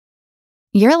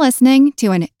You're listening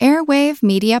to an Airwave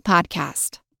Media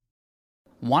Podcast.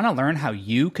 Want to learn how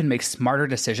you can make smarter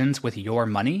decisions with your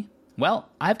money? Well,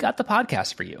 I've got the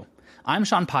podcast for you. I'm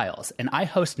Sean Piles, and I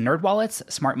host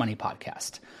NerdWallet's Smart Money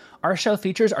Podcast. Our show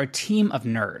features our team of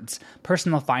nerds,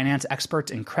 personal finance experts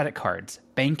in credit cards,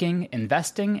 banking,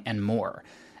 investing, and more.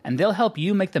 And they'll help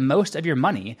you make the most of your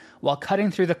money while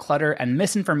cutting through the clutter and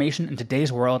misinformation in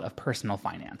today's world of personal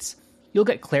finance. You'll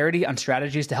get clarity on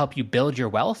strategies to help you build your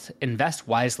wealth, invest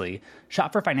wisely,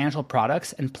 shop for financial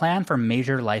products, and plan for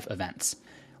major life events.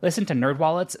 Listen to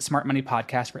NerdWallet's Smart Money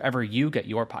Podcast wherever you get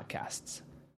your podcasts.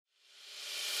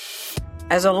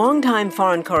 As a longtime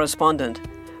foreign correspondent,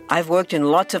 I've worked in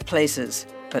lots of places,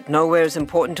 but nowhere as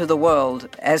important to the world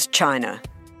as China.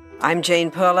 I'm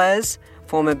Jane Perlez,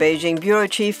 former Beijing bureau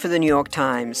chief for the New York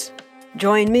Times.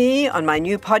 Join me on my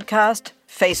new podcast,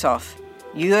 Face Off,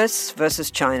 U.S.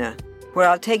 versus China, where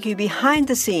I'll take you behind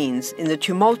the scenes in the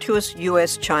tumultuous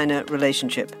U.S.-China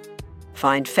relationship.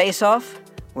 Find Face Off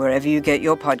wherever you get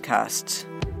your podcasts.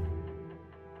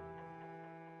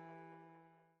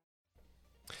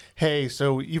 Hey,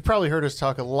 so you've probably heard us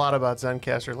talk a lot about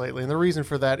Zencastr lately, and the reason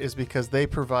for that is because they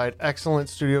provide excellent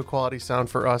studio quality sound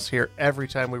for us here every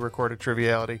time we record a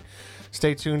Triviality.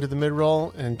 Stay tuned to the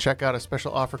mid-roll and check out a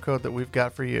special offer code that we've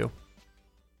got for you.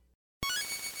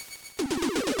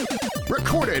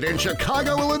 Recorded in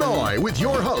Chicago, Illinois, with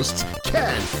your hosts,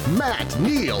 Ken, Matt,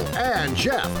 Neil, and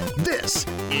Jeff. This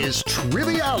is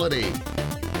Triviality.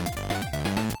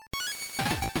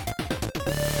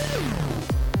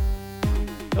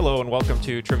 Hello and welcome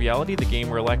to Triviality, the game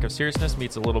where a lack of seriousness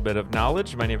meets a little bit of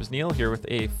knowledge. My name is Neil, here with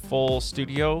a full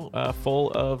studio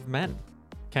full of men.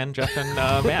 Ken, Jeff, and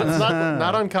Matt. It's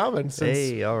not uncommon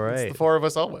since all right. it's the four of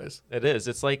us always. It is.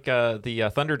 It's like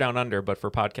the Thunder Down Under, but for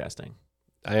podcasting.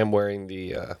 I am wearing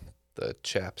the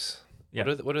chaps. Yeah.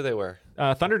 What do they wear?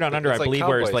 Thunder Down Under, I like believe,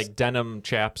 cowboys. wears like denim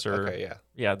chaps or... Okay, yeah.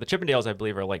 Yeah, the Chippendales, I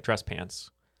believe, are like dress pants.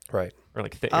 Right. Or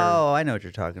like thick. Oh, I know what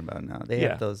you're talking about now. They Yeah.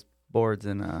 have those boards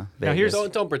in Now Vegas. here's-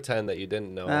 Don't pretend that you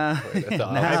didn't know. Now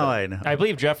I know. I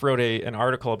believe Jeff wrote an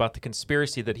article about the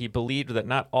conspiracy that he believed that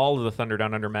not all of the Thunder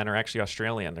Down Under men are actually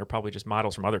Australian. They're probably just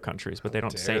models from other countries, but they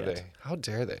don't say it. How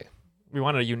dare they? We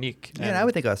wanted a unique... Yeah, and I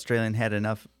would think Australian had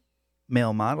enough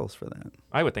male models for that.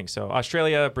 I would think so.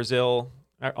 Australia, Brazil,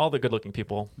 all the good-looking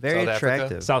people. Very South attractive.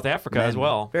 Africa? South Africa as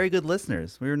well. Very good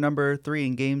listeners. We were number 3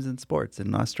 in games and sports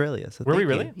in Australia. So Were we thank you.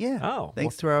 really? Yeah. Oh,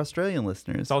 Thanks to our Australian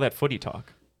listeners. It's all that footy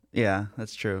talk. Yeah,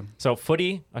 that's true. So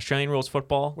footy, Australian rules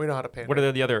football. We know how to pander. What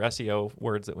are the other SEO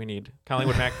words that we need?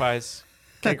 Collingwood Magpies.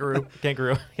 Kangaroo?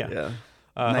 Kangaroo, yeah. Yeah.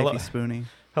 Hello, Knifey Spoony.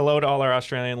 hello to all our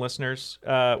Australian listeners.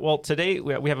 Well, today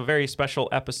we have a very special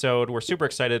episode. We're super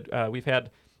excited. We've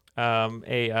had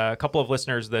a couple of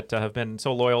listeners that have been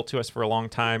so loyal to us for a long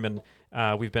time, and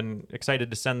we've been excited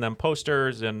to send them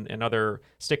posters and other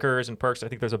stickers and perks. I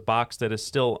think there's a box that is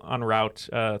still en route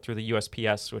through the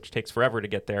USPS, which takes forever to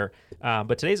get there.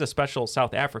 But today's a special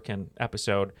South African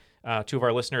episode. 2 of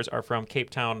our listeners are from Cape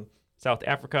Town, South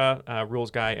Africa,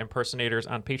 Rules Guy impersonators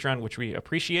on Patreon, which we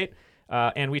appreciate.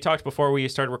 And we talked before we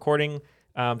started recording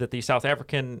that the South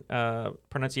African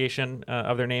pronunciation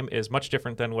of their name is much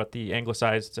different than what the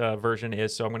anglicized version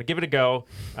is. So I'm going to give it a go.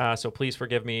 So please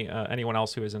forgive me, anyone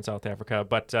else who is in South Africa.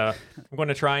 But I'm going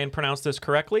to try and pronounce this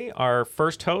correctly. Our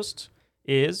first host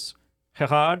is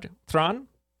Gerard Tran.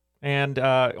 And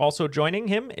also joining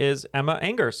him is Emma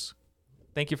Angers.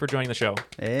 Thank you for joining the show.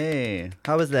 Hey,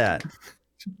 how was that?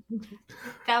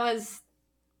 That was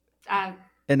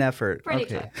An effort. pretty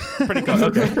Okay. good. Pretty cool.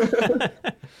 Okay.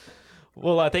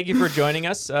 Well, thank you for joining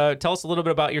us. Tell us a little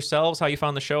bit about yourselves, how you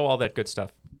found the show, all that good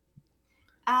stuff.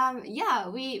 Yeah,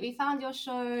 we found your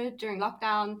show during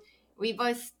lockdown. We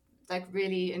both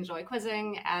really enjoy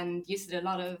quizzing and used to do a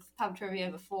lot of pub trivia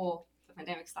before the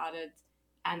pandemic started.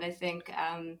 And I think,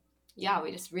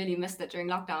 we just really missed it during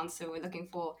lockdown. So we're looking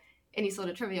for any sort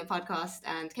of trivia podcast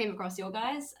and came across your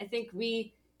guys. I think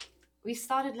we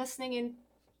started listening in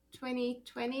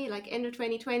 2020, end of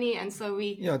 2020, and so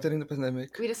during the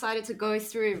pandemic we decided to go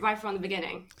through right from the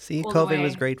beginning. See, all the COVID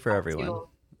was way great for up everyone. to-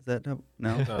 Is that no?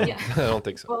 Yeah. I don't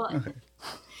think so. Well,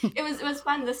 it was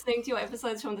fun listening to your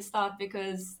episodes from the start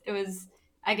because it was,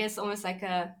 I guess, almost like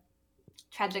a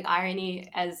tragic irony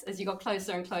as you got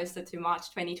closer and closer to March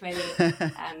 2020,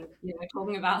 and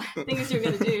talking about things you were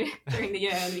going to do during the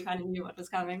year, and we kind of knew what was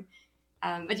coming.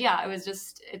 But yeah, it was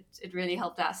just it really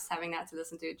helped us having that to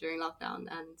listen to during lockdown,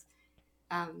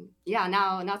 and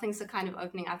now things are kind of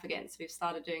opening up again. So we've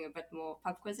started doing a bit more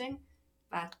pub quizzing,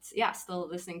 but yeah, still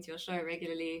listening to your show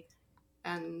regularly,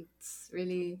 and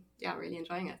really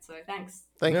enjoying it. So thanks.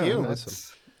 Thank you.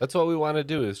 Awesome. That's what we want to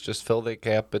do, is just fill the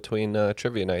gap between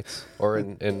trivia nights, or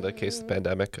in the case of the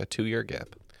pandemic, a 2-year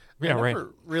gap. Yeah, I right.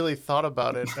 never really thought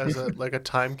about it as a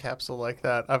time capsule like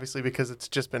that. Obviously, because it's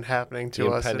just been happening to The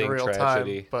us in impending real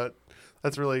tragedy. time. But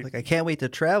that's really Like, I can't wait to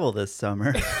travel this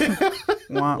summer.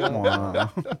 Wah, wah.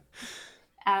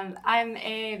 I'm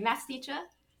a maths teacher,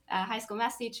 a high school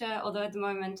maths teacher, although at the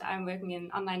moment I'm working in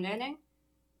online learning.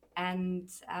 And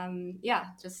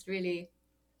just really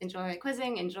enjoy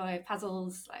quizzing, enjoy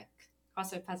puzzles, like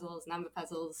crossword puzzles, number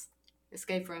puzzles,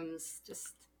 escape rooms,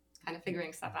 just kind of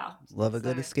figuring stuff out. Love a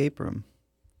good So, escape room.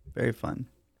 Very fun.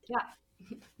 Yeah.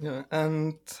 Yeah,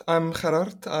 and I'm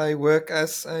Gerard. I work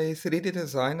as a 3D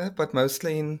designer, but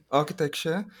mostly in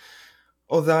architecture.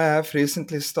 Although I have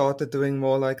recently started doing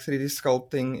more like 3D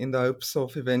sculpting in the hopes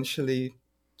of eventually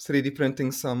 3D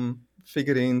printing some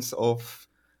figurines of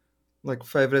like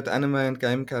favorite anime and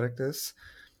game characters.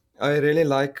 I really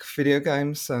like video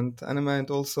games and anime and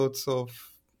all sorts of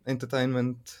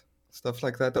entertainment, stuff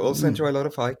like that. I also enjoy a lot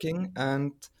of hiking,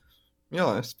 and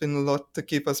yeah, it's been a lot to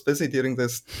keep us busy during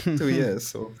this 2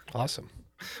 years Awesome.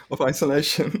 of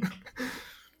isolation.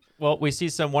 Well, we see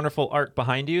some wonderful art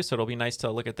behind you, so it'll be nice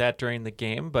to look at that during the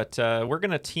game. But we're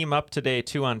going to team up today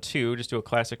 2-on-2, just do a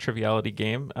classic triviality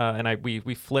game.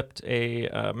 We flipped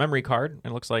a memory card.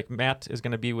 It looks like Matt is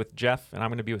going to be with Jeff, and I'm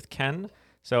going to be with Ken.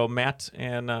 So Matt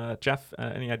and Jeff,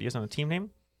 any ideas on a team name?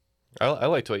 I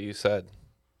liked what you said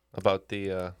about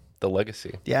the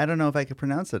legacy. Yeah, I don't know if I could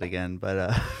pronounce it again,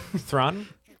 but Thrawn?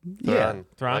 yeah.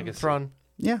 Thrawn? Legacy. Thrawn.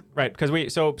 Yeah. Right,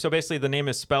 because so basically the name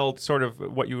is spelled sort of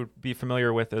what you would be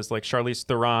familiar with as like Charlize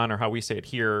Theron, or how we say it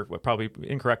here, probably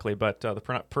incorrectly, but the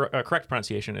correct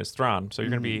pronunciation is Thrawn. So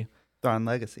you're going to be Thrawn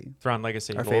Legacy. Thrawn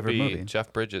Legacy. Our Will favorite be movie.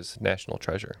 Jeff Bridges' National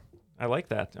Treasure. I like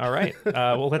that. All right.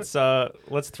 Well, let's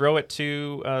throw it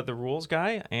to the rules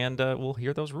guy, and we'll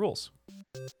hear those rules.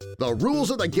 The rules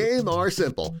of the game are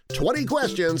simple. 20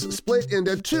 questions split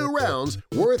into 2 rounds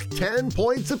worth 10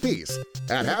 points apiece.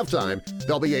 At halftime,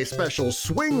 there'll be a special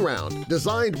swing round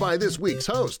designed by this week's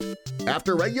host.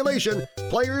 After regulation,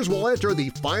 players will enter the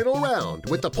final round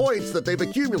with the points that they've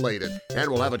accumulated and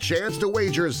will have a chance to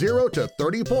wager 0 to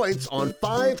 30 points on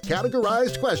 5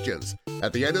 categorized questions.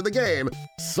 At the end of the game,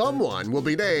 someone will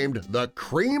be named the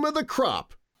cream of the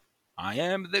crop. I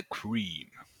am the cream.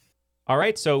 All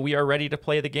right, so we are ready to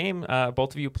play the game.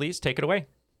 Both of you, please take it away.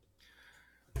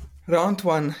 Round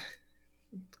 1.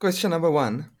 Question number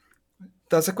 1.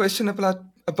 Does a question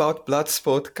about blood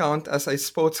sport count as a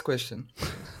sports question?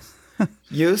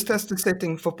 Used as the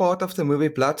setting for part of the movie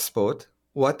Bloodsport,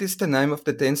 what is the name of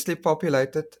the densely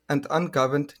populated and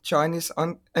ungoverned Chinese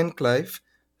enclave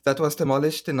that was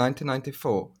demolished in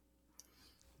 1994?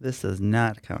 This does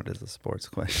not count as a sports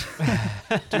question.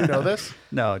 Do you know this?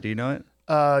 No, do you know it?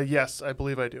 Yes, I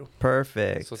believe I do.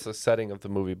 Perfect. So it's the setting of the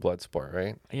movie Bloodsport,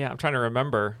 right? Yeah, I'm trying to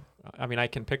remember. I mean, I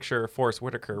can picture Forrest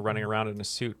Whitaker running around in a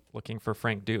suit looking for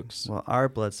Frank Dukes. Well, our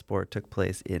blood sport took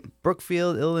place in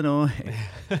Brookfield, Illinois.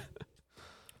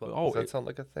 Does that sound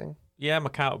like a thing? Yeah,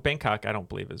 Macau. Bangkok, I don't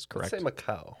believe is correct. Let's say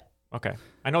Macau. Okay.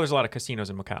 I know there's a lot of casinos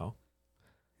in Macau.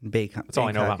 Bangkok, That's all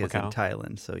I know about is in Macau.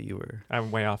 Thailand, so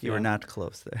I'm way off. you were not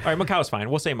close there. All right, Macau's fine.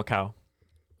 We'll say Macau.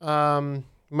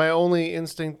 My only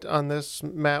instinct on this,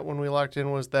 Matt, when we locked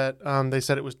in, was that they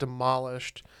said it was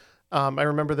demolished. I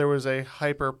remember there was a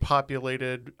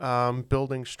hyper-populated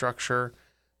building structure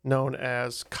known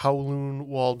as Kowloon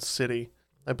Walled City.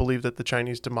 I believe that the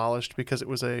Chinese demolished because it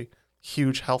was a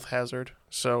huge health hazard.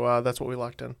 So that's what we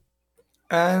locked in.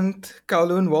 And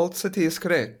Kowloon Walled City is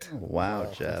correct. Wow,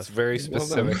 That's Jeff. very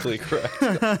specifically correct.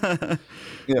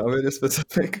 Yeah, very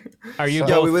specific. Are you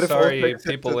Yeah, both? we would have Sorry, all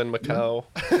people in Macau.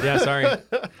 Yeah, sorry.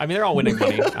 I mean, they're all winning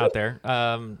money out there.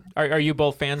 Are you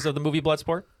both fans of the movie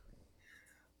Bloodsport?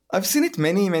 I've seen it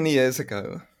many, many years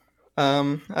ago.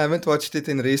 I haven't watched it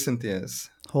in recent years.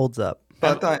 Holds up.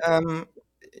 But I am...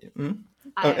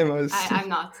 I'm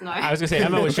not. No. I was gonna say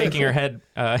Emma was shaking her head.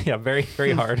 Very,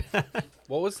 very hard.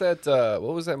 What was that?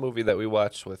 What was that movie that we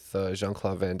watched with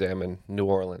Jean-Claude Van Damme in New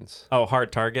Orleans? Oh,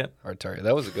 Hard Target. Hard Target.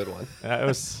 That was a good one.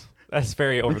 That's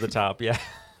very over the top. Yeah,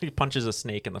 he punches a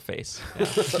snake in the face.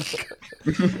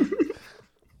 Yeah.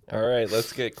 All right,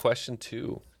 let's get question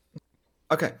 2.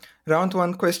 Okay, round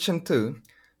 1, question 2.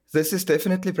 This is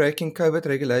definitely breaking COVID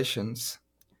regulations.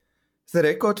 The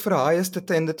record for highest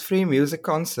attended free music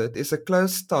concert is a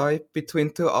close tie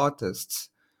between 2 artists.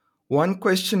 One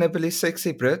questionably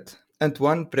sexy Brit and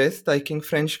one breathtaking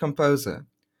French composer.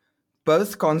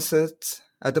 Both concerts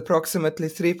had approximately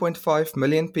 3.5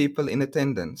 million people in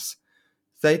attendance.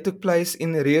 They took place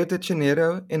in Rio de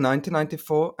Janeiro in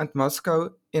 1994 and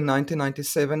Moscow in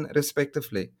 1997,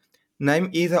 respectively. Name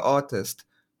either artist.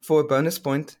 For a bonus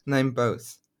point, name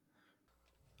both.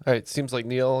 All right, seems like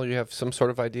Neil, you have some sort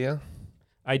of idea?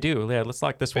 I do. Yeah, let's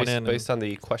lock this one in. Based on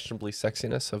the questionably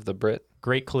sexiness of the Brit?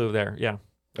 Great clue there, yeah.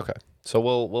 Okay, so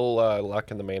we'll lock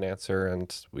in the main answer,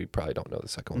 and we probably don't know the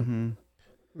second one.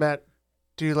 Matt,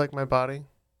 do you like my body?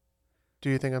 Do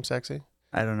you think I'm sexy?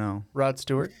 I don't know. Rod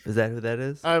Stewart? Is that who that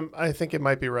is? I think it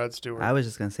might be Rod Stewart. I was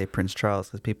just going to say Prince Charles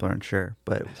because people aren't sure,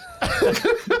 but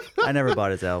I never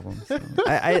bought his album. So.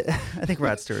 I think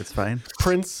Rod Stewart's fine.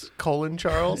 Prince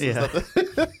Charles? Yeah.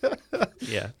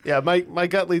 Yeah. Yeah, my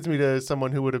gut leads me to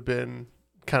someone who would have been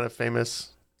kind of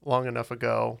famous long enough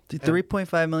ago. Do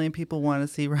 3.5 million people want to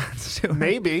see Rod Stewart?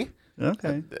 Maybe.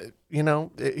 Okay.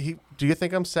 Do you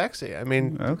think I'm sexy? I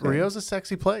mean, Okay. Rio's a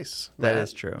sexy place. That Matt.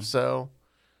 is true. So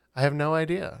I have no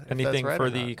idea. if that's Anything right for or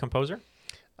the not. composer?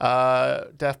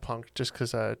 Daft Punk, just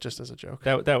as a joke.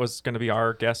 That was going to be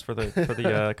our guess for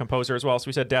the composer as well. So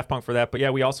we said Daft Punk for that. But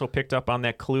yeah, we also picked up on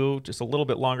that clue just a little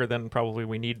bit longer than probably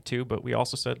we needed to. But we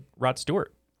also said Rod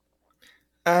Stewart.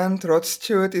 And Rod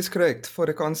Stewart is correct for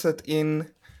the concert in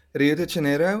Rio de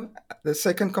Janeiro. The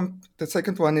second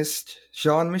one is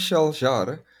Jean-Michel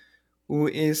Jarre, who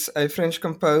is a French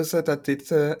composer that did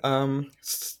the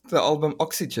album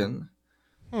Oxygen,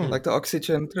 like the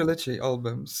Oxygen trilogy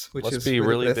albums, which Must is be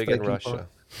really big in breathtaking Russia.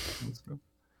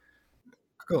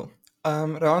 Cool.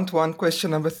 Round one,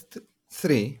 question number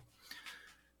 3.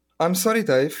 I'm sorry,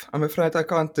 Dave. I'm afraid I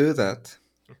can't do that.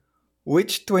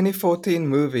 Which 2014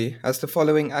 movie has the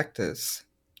following actors?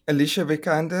 Alicia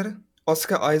Vikander,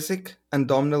 Oscar Isaac, and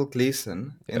Domhnall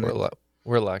Gleeson. Yeah,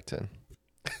 we're locked in.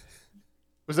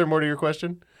 Was there more to your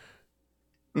question?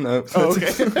 No. Oh,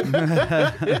 okay.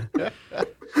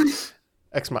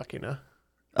 Ex Machina.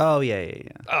 Oh, yeah.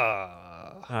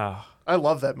 I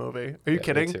love that movie. Are you Me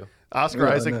kidding? too. Oscar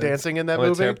Isaac dancing in that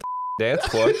I'm gonna tear movie. up the dance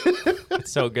floor.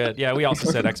 It's so good. Yeah, we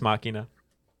also said Ex Machina.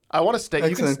 I want to stay. You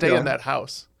can Excellent, stay yeah. in that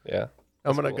house. Yeah.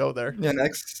 I'm going to go there. Yeah,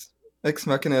 Ex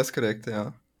Machina is correct,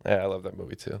 yeah. Yeah, I love that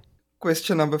movie too.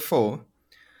 Question number 4.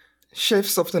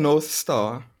 Chefs of the North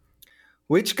Star.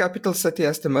 Which capital city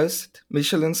has the most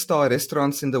Michelin star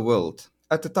restaurants in the world?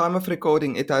 At the time of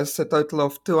recording, it has a total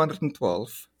of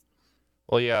 212.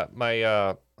 Well, yeah,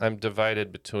 I'm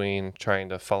divided between trying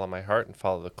to follow my heart and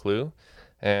follow the clue.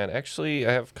 And actually,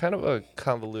 I have kind of a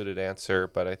convoluted answer,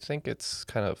 but I think it's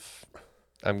kind of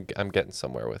I'm getting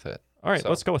somewhere with it. All right,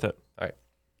 let's go with it. All right.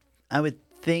 I would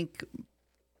think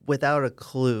without a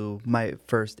clue, my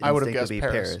first I would have instinct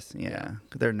would be guessed Paris. Yeah.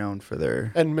 They're known for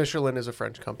their... And Michelin is a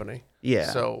French company.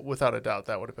 Yeah. So without a doubt,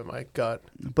 that would have been my gut.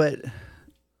 But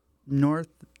Paris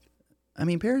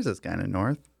is kind of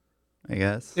north, I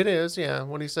guess. It is, yeah.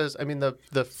 When he says,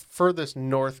 the furthest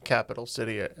north capital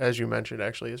city, as you mentioned,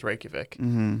 actually is Reykjavik.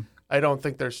 Mm-hmm. I don't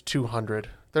think there's 200.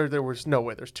 There was no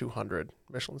way there's 200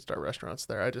 Michelin star restaurants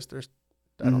there. I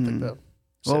don't think the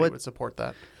city would support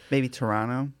that. Maybe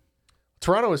Toronto.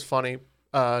 Toronto is funny.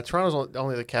 Toronto's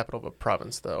only the capital of a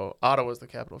province, though. Ottawa is the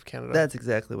capital of Canada. That's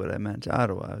exactly what I meant.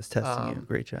 Ottawa. I was testing you.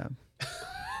 Great job.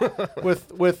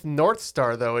 With North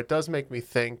Star, though, it does make me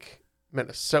think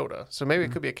Minnesota. So maybe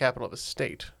it could be a capital of a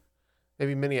state.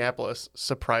 Maybe Minneapolis,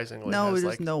 surprisingly, No, has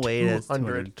there's like no way it has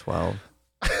 200. 212.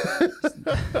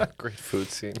 Great food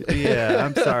scene. Yeah,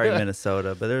 I'm sorry,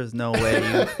 Minnesota, but there's no way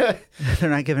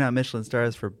they're not giving out Michelin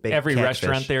stars for baked Every catfish.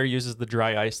 restaurant there uses the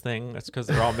dry ice thing. That's because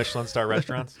they're all Michelin star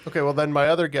restaurants. Okay, well then my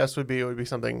other guess would be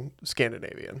something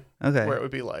Scandinavian. Okay. Where it would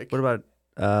be like What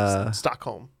about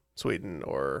Stockholm, Sweden,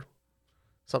 or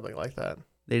something like that.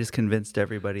 they just convinced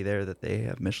everybody there that they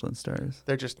have Michelin stars?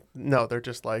 They're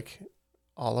just like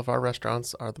all of our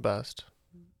restaurants are the best.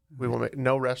 We will make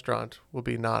no restaurant will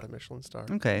be not a Michelin star.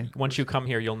 Okay. Once you come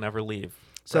here, you'll never leave.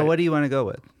 So Right. what do you want to go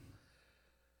with?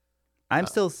 I'm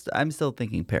still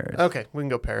thinking Paris. Okay, we can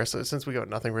go Paris since we got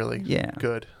nothing really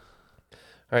good. All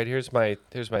right, here's my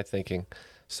thinking.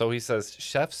 So he says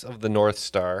chefs of the North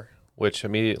Star, which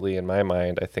immediately in my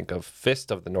mind I think of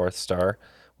Fist of the North Star.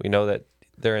 We know that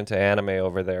they're into anime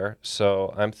over there,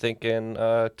 so I'm thinking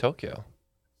Tokyo.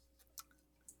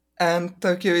 And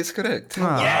Tokyo is correct.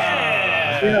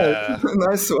 Yeah!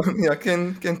 Nice one. Yeah,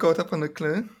 Ken caught up on the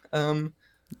clue.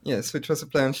 Yes, which was a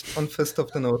play on Fist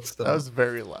of the North Star. That was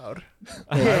very loud.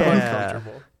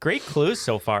 Uncomfortable. Great clues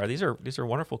so far. These are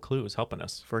wonderful clues helping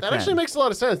us. That actually makes a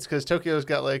lot of sense because Tokyo's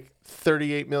got like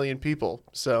 38 million people.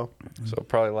 So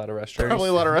probably a lot of restaurants. Probably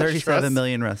a lot of restaurants. 37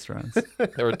 million restaurants.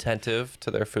 They're attentive to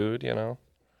their food, you know.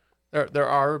 There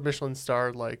are Michelin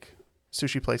star like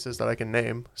sushi places that I can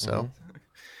name. So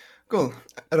Cool.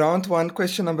 Round one,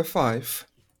 question number 5.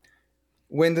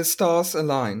 When the stars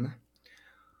align.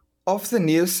 Of the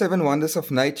new 7 wonders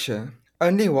of nature,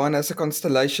 only one has a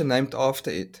constellation named after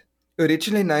it.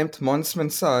 Originally named Mons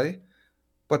Mensae,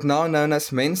 but now known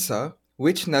as Mensa,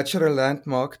 which natural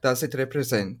landmark does it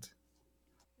represent?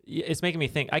 It's making me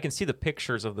think. I can see the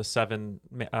pictures of the 7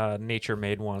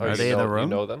 nature-made ones. Are they in the room?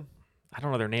 You know them? I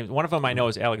don't know their names. One of them I know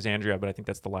is Alexandria, but I think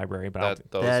that's the library. But I don't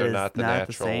think Those That are is not the not the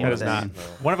natural same ones. that is not. thing.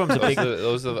 No. One of them's a big.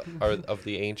 Those are of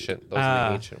the ancient. Those are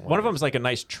the ancient ones. One of them's like a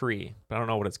nice tree, but I don't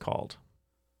know what it's called.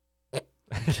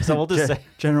 So we'll just say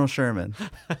General Sherman.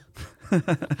 My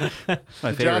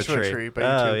favorite Joshua Tree, but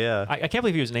oh you- yeah, I can't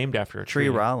believe he was named after a Tree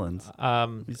tree. Rollins.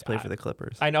 Um, He used to play for the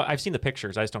Clippers. I know. I've seen the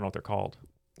pictures. I just don't know what they're called.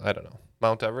 I don't know.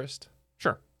 Mount Everest?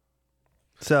 Sure.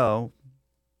 So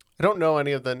I don't know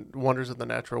any of the wonders of the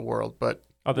natural world, but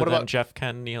Other what than about Jeff,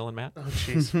 Ken, Neil, and Matt. Oh,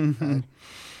 jeez.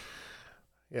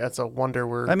 Yeah, it's a wonder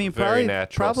word. I mean, Very probably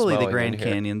natural the smelling Grand in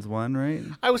here. Canyon's one, right?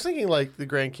 I was thinking like the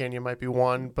Grand Canyon might be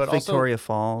one, but Victoria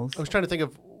Falls. also I was trying to think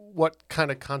of what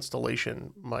kind of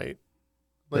constellation might.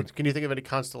 Like, can you think of any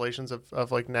constellations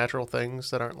of like natural things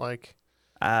that aren't like?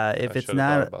 If I it's should've thought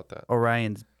not about that.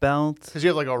 Orion's belt, Because you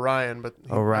have like Orion, but that's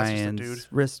just a dude. Orion's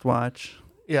wristwatch.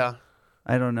 Yeah,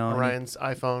 I don't know. any- Orion's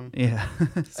iPhone. Yeah,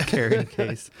 it's a carrying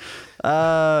case. His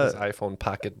iPhone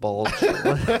pocket bulge.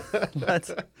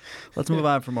 let's move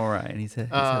on from Orion. He's had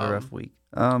a rough week.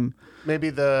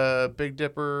 Maybe the Big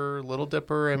Dipper, Little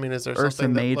Dipper. I mean, is there Ursa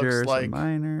something that Major, looks Ursa like?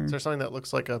 Minor. Is there something that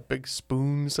looks like a big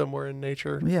spoon somewhere in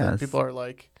nature? that Yes. people are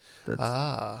like, That's-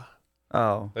 ah,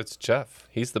 Oh, It's Jeff.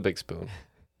 He's the big spoon.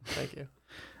 thank you.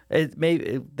 it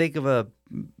think of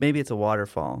maybe it's a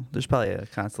waterfall. There's probably a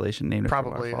constellation named after a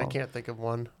Probably. I waterfall. can't think of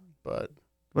one, but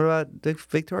What about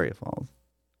Victoria Falls?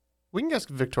 we can guess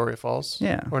Victoria Falls.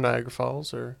 Yeah. Or Niagara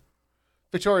Falls or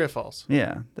Victoria Falls.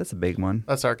 Yeah, that's a big one.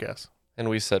 That's our guess. And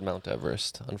we said Mount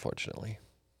Everest, unfortunately.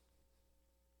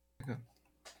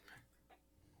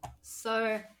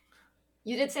 So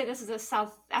you did say this is a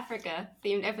South Africa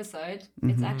themed episode.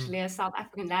 It's Mhm. actually a South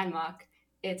African landmark.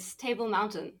 It's Table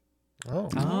Mountain. Oh.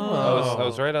 Oh. I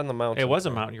was right on the mountain. It was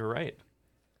a mountain. You're right.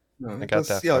 No, I it got was-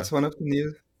 that Yeah, far. it's one of the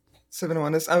new 7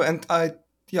 wonders. Oh, and I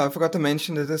forgot to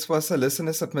mention that this was a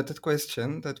listener submitted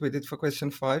question that we did for question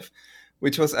 5,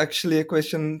 which was actually a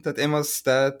question that Emma's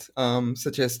dad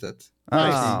suggested.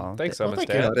 Oh, Thanks, Well, Emma's thank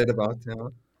Yeah, I dad. read about.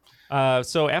 Yeah.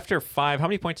 So after 5, how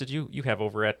many points did you have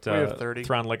over at We have 30.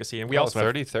 Thrawn Legacy? And we Oh, also have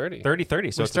 30-30.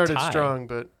 30-30. So we it's started a tie. strong,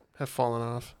 but have fallen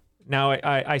off. Now,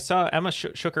 I saw Emma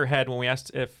shook her head when we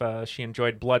asked if she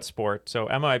enjoyed Bloodsport. So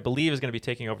Emma, I believe, is going to be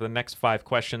taking over the next 5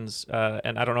 questions.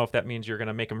 And I don't know if that means you're going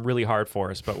to make them really hard for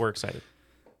us, but we're excited.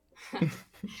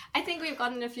 I think we've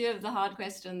gotten a few of the hard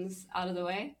questions out of the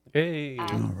way. Hey. All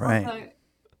right. Also,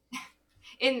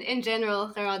 in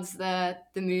general, Gerard's the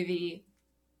movie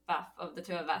buff of the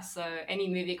two of us. So any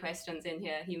movie questions in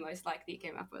here, he most likely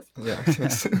came up with. Yeah.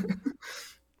 Yes.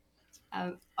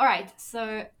 All right.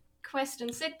 So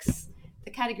question 6,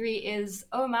 the category is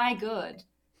 "Oh my good."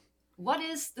 What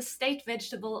is the state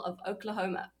vegetable of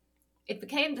Oklahoma? It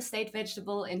became the state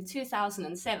vegetable in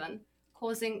 2007,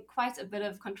 causing quite a bit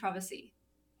of controversy.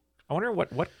 I wonder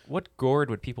what gourd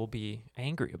would people be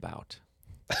angry about?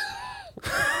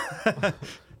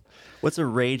 What's a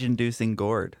rage-inducing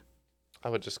gourd? I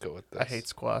would just go with this. I hate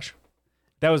squash.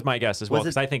 That was my guess as well, Was it-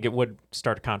 because I think it would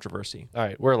start a controversy. All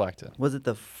right, we're locked in. Was it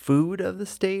the food of the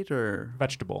state or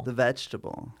Vegetable. the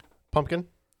vegetable? Pumpkin.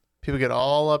 People get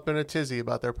all up in a tizzy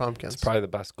about their pumpkins. It's probably the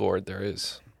best gourd there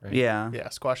is. Right? Yeah. Yeah,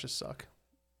 squashes suck.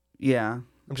 Yeah.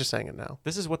 I'm just saying it now.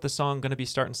 This is what the song "Gonna Be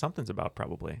Starting Something's" about,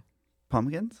 probably.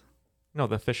 Pumpkins? No,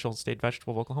 the official state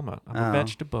vegetable of Oklahoma. I'm Oh. a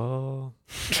vegetable.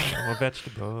 I'm a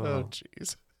vegetable. Oh,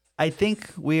 jeez. I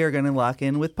think we are going to lock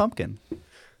in with pumpkin.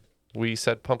 We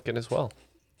said pumpkin as well.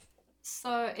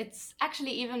 So it's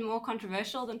actually even more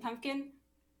controversial than pumpkin.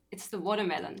 It's the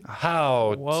watermelon.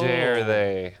 How Whoa. dare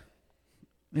they?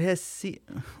 It has seed.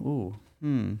 Ooh. It's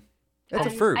a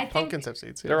And fruit. I think Pumpkins have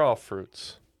seeds. They're all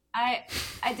fruits. I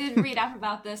did read up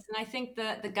about this, and I think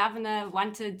the governor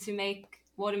wanted to make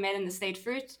watermelon the state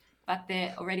fruit, but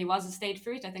there already was a state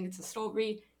fruit. I think it's a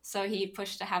strawberry, so he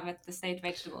pushed to have it the state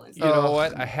vegetable You instead. know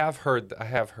what? I have heard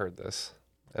this,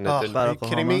 and it Oh, didn't. are you Oklahoma?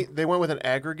 kidding me? They went with an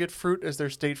aggregate fruit as their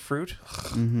state fruit?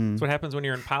 Mm-hmm. That's what happens when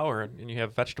you're in power and you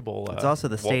have vegetable. It's also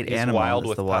the state he's animal. wild is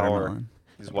with the power. watermelon.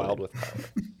 He's wild with power.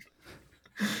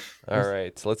 All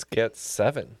right, so let's get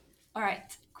 7. All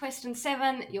right, question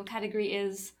 7. Your category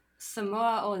is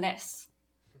Samoa or less.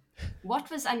 What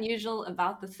was unusual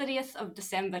about the 30th of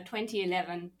December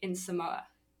 2011 in Samoa?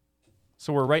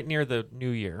 So we're right near the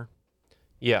new year.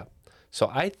 Yeah. So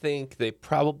I think they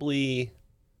probably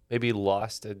maybe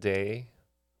lost a day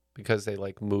because they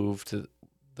like moved to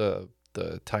the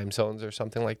time zones or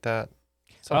something like that.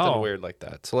 Something Oh. weird like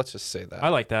that. So let's just say that. I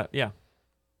like that. Yeah.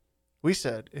 We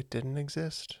said it didn't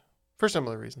exist for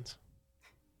similar reasons.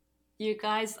 You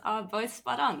guys are both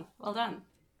spot on. Well done.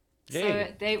 Yay. So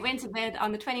they went to bed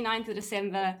on the 29th of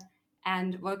December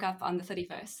and woke up on the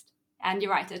 31st. And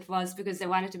you're right, it was because they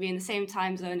wanted to be in the same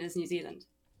time zone as New Zealand.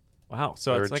 Wow.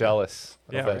 So We it's were like jealous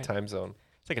of yeah, that right. time zone.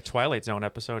 It's like a Twilight Zone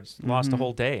episode. Just lost a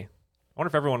whole day. I wonder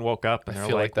if everyone woke up and I they're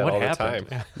feel like, like that what all the happened?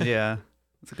 time. Yeah.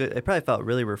 It's good. It probably felt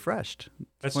really refreshed.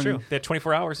 That's 20 true. They had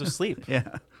 24 hours of sleep. Yeah.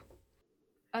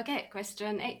 Okay,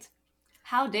 question 8.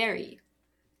 How dare you?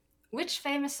 Which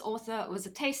famous author was a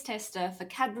taste tester for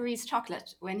Cadbury's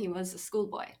chocolate when he was a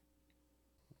schoolboy?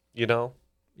 You know,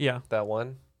 Yeah. that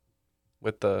one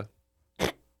with the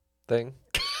thing?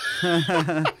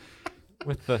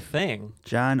 With the thing.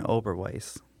 John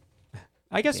Oberweis.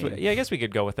 I guess I guess we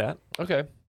could go with that. Okay.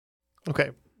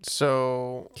 Okay,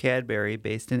 so Cadbury,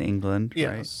 based in England, right?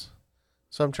 yes.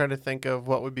 So I'm trying to think of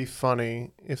what would be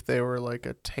funny if they were like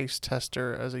a taste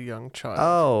tester as a young child.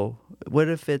 Oh, what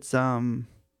if it's who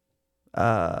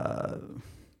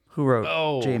wrote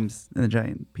Oh. James and the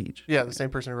Giant Peach? Yeah, the same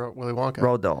person who wrote Willy Wonka.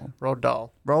 Roald Dahl. Roald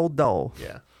Dahl. Roald Dahl.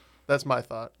 Yeah, that's my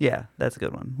thought. Yeah, that's a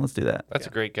good one. Let's do that. That's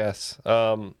a great guess.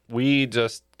 We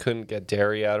just couldn't get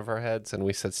dairy out of our heads, and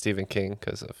we said Stephen King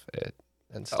because of it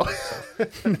and stuff. So.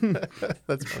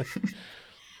 That's funny.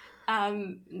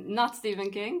 Not Stephen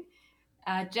King.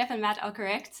 Jeff and Matt are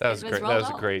correct. That was It great. Roald That was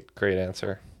a Dahl. great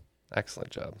answer. Excellent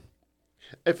job.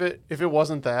 If it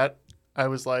wasn't that, I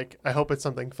was like, I hope it's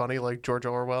something funny like George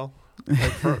Orwell,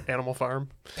 like for Animal Farm.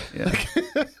 Yeah.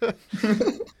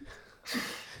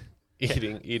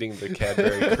 Eating the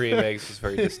Cadbury cream eggs was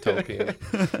very dystopian.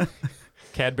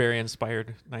 Cadbury inspired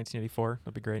 1984.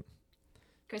 That'd be great.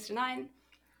 Question 9.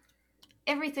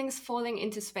 Everything's falling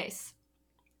into space.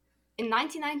 In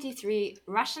 1993,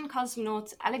 Russian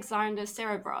cosmonaut Alexander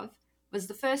Serebrov was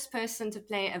the first person to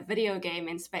play a video game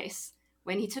in space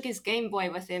when he took his Game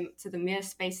Boy with him to the Mir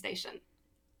space station.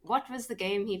 What was the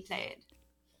game he played?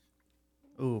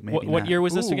 Ooh, maybe What not. year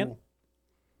was this Ooh. again?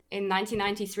 In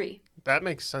 1993. That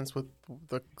makes sense with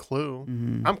the clue.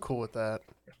 Mhm. I'm cool with that.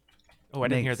 Oh, I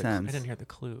didn't hear Makes the I sense. didn't hear the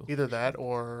clue. Either that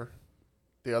or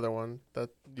the other one that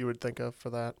you would think of for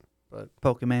that. But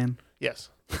Pokemon. yes.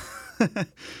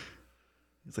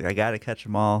 It's like, I got to catch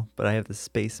them all, but I have the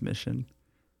space mission.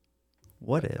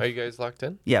 What if? Are you guys locked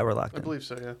in? Yeah, we're locked I in. believe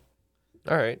so, yeah.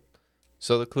 All right.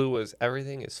 So the clue was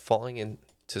everything is falling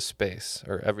into space,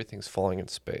 or everything's falling in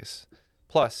space.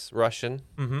 Plus Russian,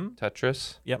 Mm-hmm.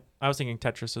 Tetris. Yep. I was thinking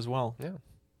Tetris as well. Yeah,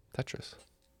 Tetris.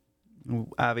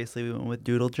 Obviously, we went with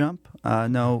Doodle Jump.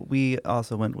 No, we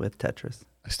also went with Tetris.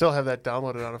 I still have that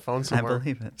downloaded on a phone somewhere. I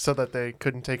believe it. So that they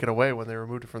couldn't take it away when they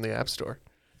removed it from the App Store.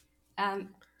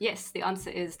 Yes, the answer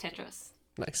is Tetris.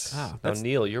 Nice. Ah, Now, that's,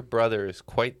 Neil, your brother is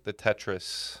quite the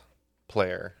Tetris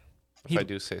player, if He- I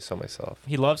do say so myself.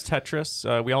 he loves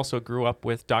Tetris. We also grew up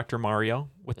with Dr. Mario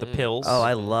with the pills. Oh,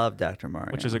 I love Dr.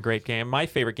 Mario. which is a great game. My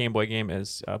favorite Game Boy game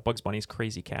is Bugs Bunny's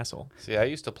Crazy Castle. See, I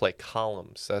used to play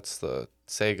Columns. That's the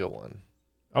Sega one.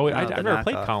 Oh, No, I've the never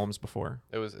played knockoff. Columns before.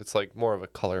 It's like more of a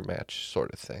color match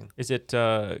sort of thing. Is it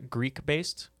Greek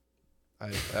based?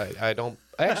 I don't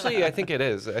actually. I think it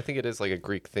is. I think it is like a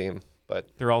Greek theme, but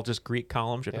They're all just Greek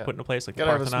columns you have Yeah. to put into place, like the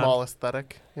Gotta have a Parthenon. small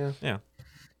aesthetic. Yeah. Yeah.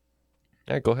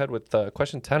 yeah. Go ahead with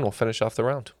question 10. We'll finish off the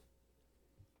round.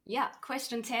 Yeah,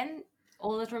 question 10,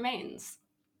 all that remains.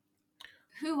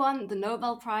 Who won the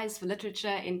Nobel Prize for Literature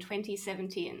in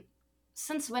 2017?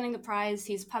 Since winning the prize,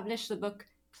 he's published the book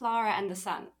Clara and the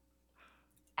Sun.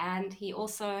 And he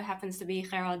also happens to be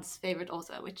Gerard's favorite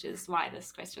author, which is why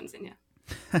this question's in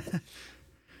here.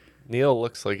 Neil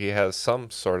looks like he has some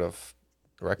sort of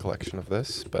recollection of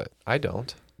this, but I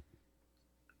don't.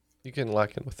 You can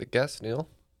lock in with the guess, Neil,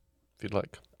 if you'd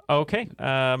like. Okay.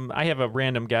 I have a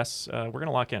random guess. We're going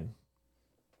to lock in.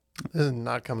 This is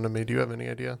not coming to me. Do you have any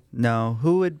idea? No,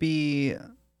 who would be?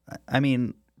 I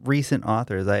mean, recent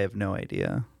authors. I have no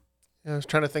idea. Yeah, I was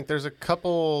trying to think. There's a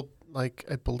couple, like,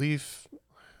 I believe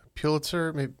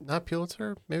Pulitzer, maybe not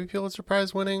Pulitzer, maybe Pulitzer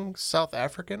Prize winning South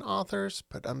African authors,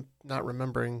 but I'm not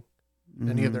remembering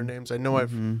any of their names. I know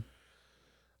Mhm.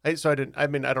 his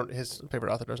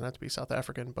favorite author doesn't have to be South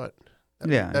African, but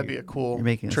Yeah, that'd be a cool you're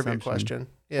making an trivia assumption. question.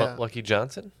 Yeah. Lucky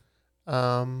Johnson?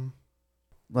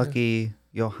 Lucky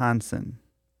Johansson.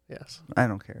 Yes. I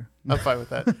don't care. I'm fine with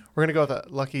that. We're going to go with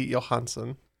that. Lucky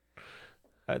Johansson.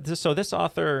 So this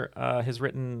author has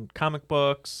written comic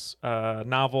books,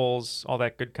 novels, all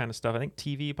that good kind of stuff. I think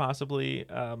TV possibly.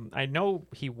 I know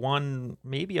he won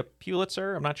maybe a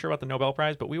Pulitzer. I'm not sure about the Nobel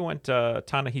Prize, but we went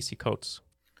Ta-Nehisi Coates.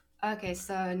 Okay,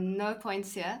 so no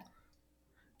points here.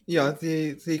 Yeah,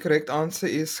 the correct answer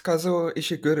is Kazuo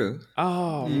Ishiguro.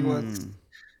 Oh, He was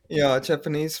Yeah,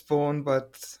 Japanese born,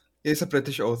 but he's a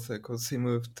British author because he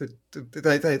moved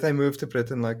they moved to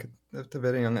Britain like at a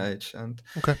very young age. And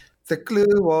Okay. the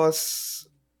clue was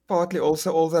partly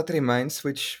also All That Remains,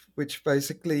 which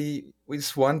basically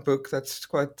is one book that's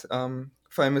quite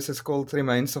famous. It's called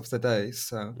Remains of the Day.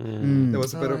 So there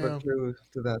was a bit of a clue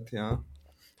to that, yeah.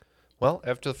 Well,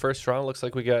 after the first round, looks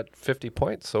like we got 50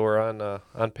 points, so we're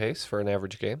on pace for an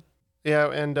average game.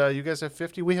 Yeah, and you guys have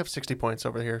 50. We have 60 points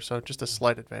over here, so just a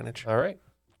slight advantage. All right.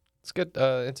 Let's get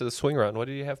into the swing round. What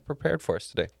do you have prepared for us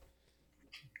today?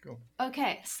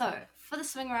 Okay, so for the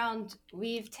swing round,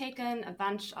 we've taken a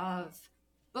bunch of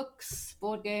books,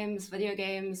 board games, video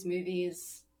games,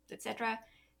 movies, etc.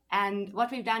 And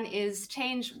what we've done is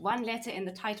change one letter in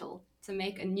the title to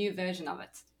make a new version of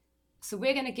it. So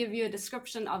we're going to give you a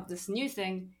description of this new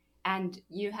thing, and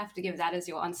you have to give that as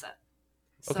your answer.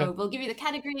 So Okay. we'll give you the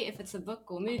category if it's a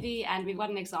book or movie, and we've got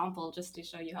an example just to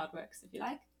show you how it works, if you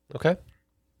like. Okay.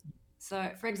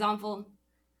 So, for example,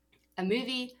 a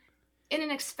movie. In an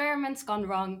experiment gone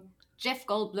wrong, Jeff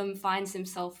Goldblum finds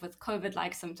himself with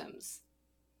COVID-like symptoms.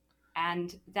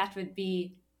 And that would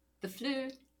be the flu.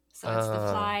 So it's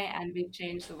the fly, and we've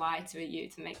changed the Y to a U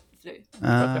to make the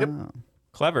flu.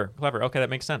 Clever. Okay, that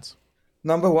makes sense.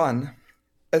 Number 1.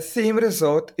 A theme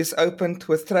resort is opened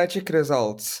with tragic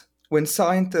results when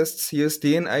scientists use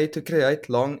DNA to create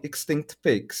long extinct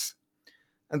pigs.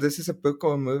 And this is a book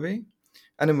or a movie.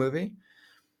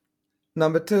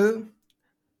 Number 2.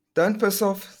 Don't piss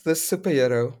off this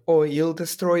superhero or he'll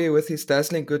destroy you with his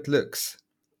dazzling good looks.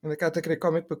 In the category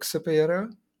comic book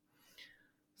superhero.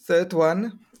 Third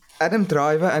one. Adam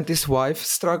Driver and his wife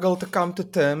struggle to come to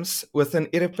terms with an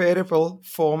irreparable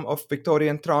form of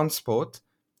Victorian transport.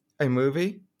 A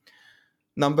movie.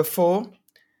 Number 4.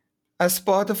 As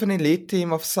part of an elite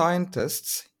team of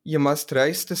scientists, you must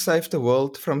race to save the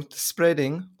world from the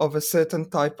spreading of a certain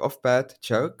type of bad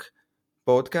joke.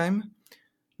 Board game.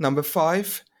 Number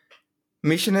 5.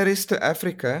 Missionaries to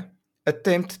Africa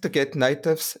attempt to get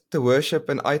natives to worship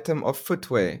an item of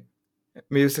footwear.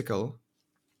 Musical.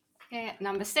 Okay,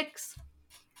 number 6.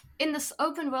 In this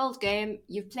open world game,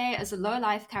 you play as a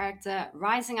low-life character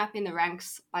rising up in the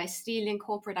ranks by stealing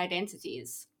corporate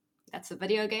identities. That's a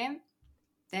video game.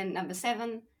 Then number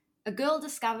 7. A girl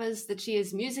discovers that she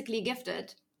is musically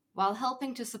gifted while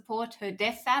helping to support her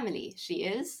deaf family. She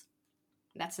is.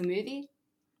 That's a movie.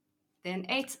 Then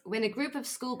 8. When a group of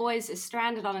schoolboys is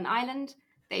stranded on an island,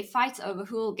 they fight over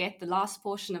who will get the last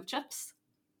portion of chips.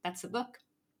 That's a book.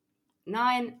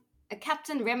 9. A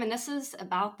captain reminisces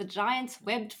about the giant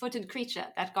webbed-footed creature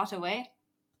that got away.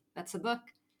 That's a book.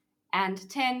 And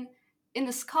 10. In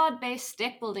this card-based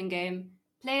deck-building game,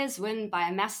 players win by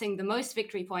amassing the most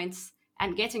victory points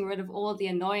and getting rid of all the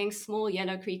annoying small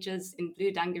yellow creatures in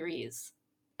blue dungarees.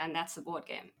 And that's a board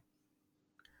game.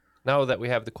 Now that we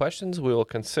have the questions, we will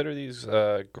consider these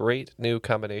great new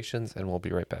combinations, and we'll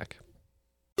be right back.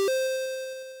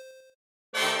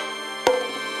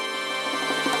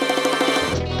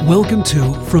 Welcome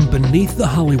to From Beneath the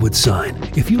Hollywood Sign.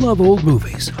 If you love old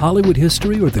movies, Hollywood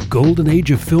history, or the golden age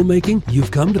of filmmaking,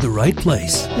 you've come to the right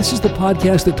place. This is the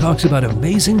podcast that talks about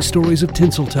amazing stories of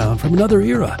Tinseltown from another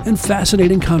era and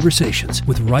fascinating conversations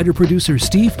with writer-producer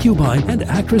Steve Cubine and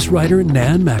actress-writer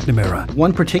Nan McNamara.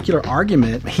 One particular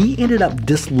argument, he ended up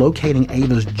dislocating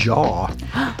Ava's jaw.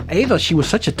 Ava, she was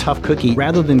such a tough cookie.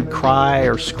 Rather than cry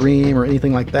or scream or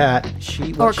anything like that,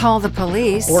 Or call the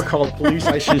police. Or call the police,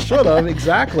 like she should have,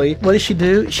 exactly. What does she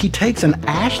do? She takes an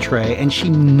ashtray and she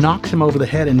knocks him over the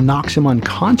head and knocks him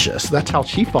unconscious. That's how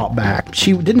she fought back.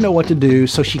 She didn't know what to do,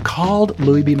 so she called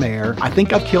Louis B. Mayer. I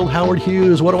think I've killed Howard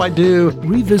Hughes. What do I do?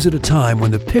 Revisit a time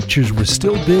when the pictures were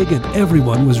still big and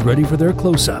everyone was ready for their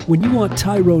close-up. When you want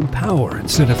Tyrone Power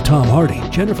instead of Tom Hardy,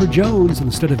 Jennifer Jones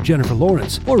instead of Jennifer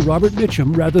Lawrence, or Robert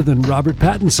Mitchum rather than Robert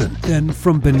Pattinson, then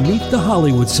From Beneath the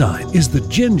Hollywood Sign is the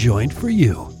gin joint for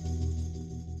you.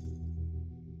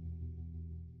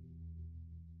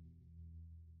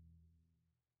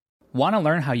 Want to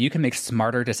learn how you can make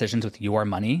smarter decisions with your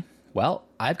money? Well,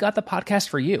 I've got the podcast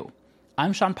for you.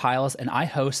 I'm Sean Piles, and I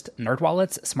host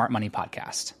NerdWallet's Smart Money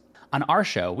Podcast. On our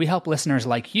show, we help listeners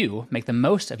like you make the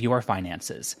most of your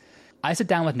finances. I sit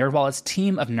down with NerdWallet's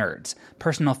team of nerds,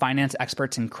 personal finance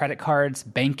experts in credit cards,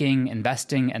 banking,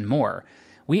 investing, and more.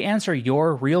 We answer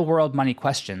your real-world money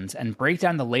questions and break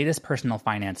down the latest personal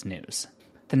finance news.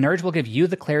 The nerds will give you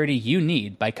the clarity you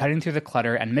need by cutting through the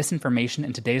clutter and misinformation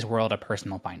in today's world of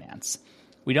personal finance.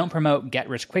 We don't promote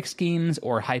get-rich-quick schemes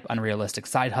or hype unrealistic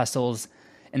side hustles.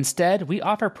 Instead, we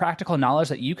offer practical knowledge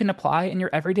that you can apply in your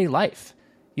everyday life.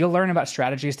 You'll learn about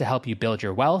strategies to help you build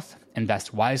your wealth,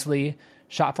 invest wisely,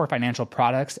 shop for financial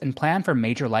products, and plan for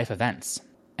major life events.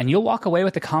 and you'll walk away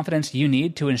with the confidence you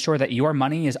need to ensure that your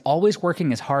money is always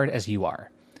working as hard as you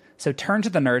are. So turn to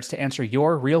the nerds to answer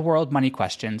your real-world money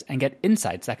questions and get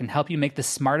insights that can help you make the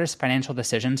smartest financial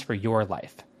decisions for your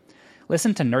life.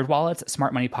 Listen to NerdWallet's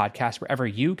Smart Money Podcast wherever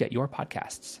you get your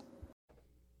podcasts.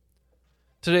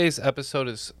 Today's episode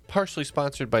is partially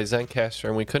sponsored by Zencastr,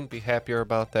 and we couldn't be happier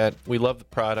about that. We love the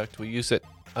product. We use it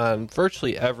on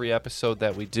virtually every episode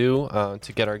that we do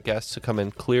to get our guests to come in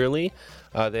clearly.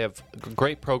 They have a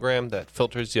great program that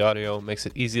filters the audio, makes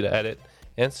it easy to edit,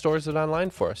 and stores it online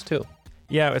for us, too.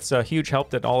 Yeah, it's a huge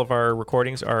help that all of our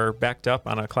recordings are backed up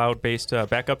on a cloud-based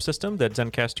backup system that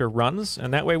Zencastr runs.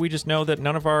 And that way we just know that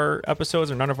none of our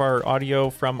episodes or none of our audio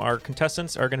from our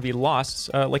contestants are going to be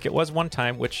lost like it was one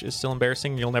time, which is still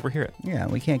embarrassing. You'll never hear it. Yeah,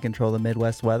 we can't control the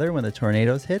Midwest weather. When the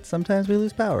tornadoes hit, sometimes we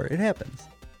lose power. It happens.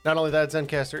 Not only that,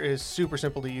 Zencastr is super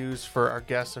simple to use for our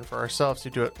guests and for ourselves. You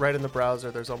do it right in the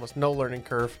browser. There's almost no learning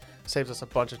curve. Saves us a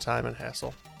bunch of time and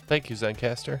hassle. Thank you,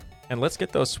 Zencastr. And let's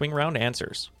get those swing round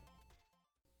answers.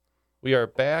 We are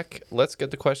back. Let's get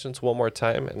the questions one more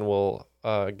time, and we'll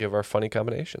give our funny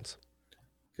combinations.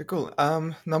 Okay, cool.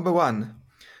 Number 1.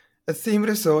 A theme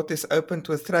resort is opened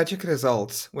with tragic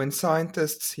results when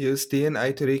scientists use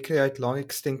DNA to recreate long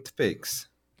extinct pigs.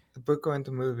 The book or the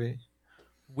movie?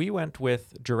 We went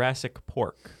with Jurassic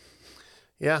Pork.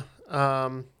 Yeah,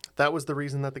 that was the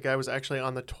reason that the guy was actually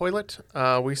on the toilet.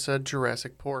 We said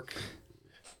Jurassic Pork.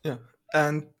 Yeah,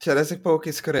 and Jurassic Pork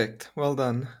is correct. Well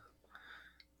done.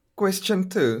 Question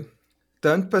 2.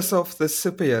 Don't piss off this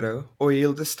superhero or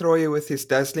he'll destroy you with his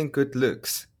dazzling good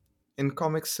looks. In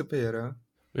comics superhero.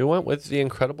 We went with the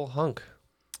Incredible Hunk.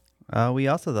 We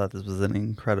also thought this was an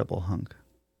incredible hunk.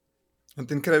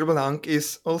 And Incredible Hunk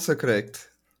is also correct.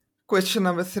 Question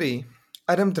number 3.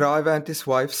 Adam Driver and his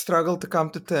wife struggle to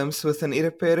come to terms with an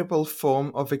irreparable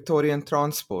form of Victorian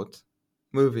transport.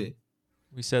 Movie.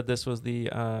 We said this was the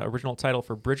original title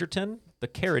for Bridgerton, The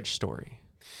Carriage Story.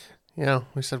 Yeah,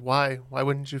 we said, why? Why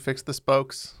wouldn't you fix the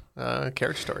spokes?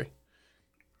 Carriage Story.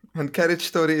 And Carriage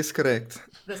Story is correct.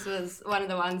 This was one of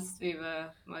the ones we were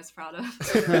most proud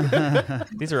of.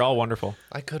 These are all wonderful.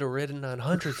 I could have ridden on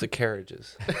hundreds of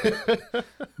carriages.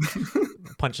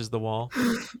 Punches the wall.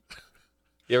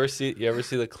 You ever see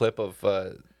the clip of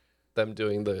them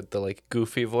doing the like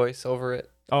goofy voice over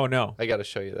it? Oh no! I got to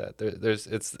show you that.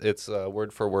 It's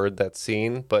word for word that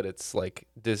scene, but it's like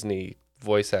Disney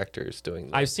voice actors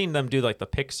doing that. I've seen them do like the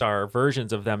Pixar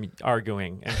versions of them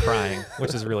arguing and crying,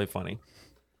 which is really funny.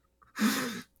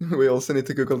 We also need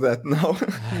to Google that now.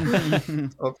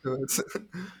 Afterwards.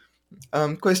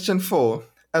 Question 4.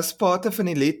 As part of an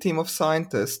elite team of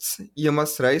scientists, you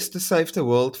must race to save the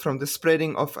world from the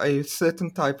spreading of a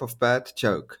certain type of bad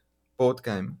joke. Board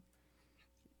game.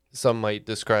 Some might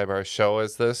describe our show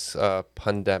as this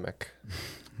pandemic.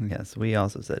 Yes, we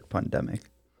also said pandemic.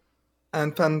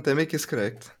 And pandemic is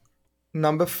correct.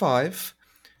 Number 5.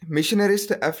 Missionaries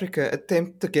to Africa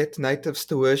attempt to get natives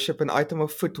to worship an item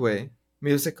of footwear.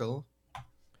 Musical.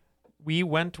 We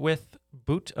went with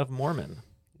Boot of Mormon.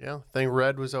 Yeah, thing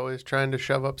Red was always trying to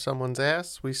shove up someone's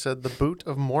ass. We said the Boot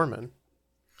of Mormon.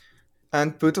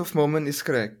 And Boot of Mormon is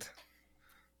correct.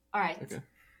 All right. Okay.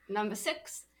 Number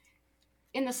 6.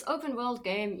 In this open world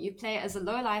game, you play as a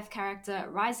low-life character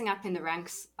rising up in the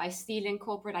ranks by stealing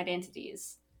corporate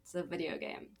identities. It's a video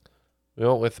game. We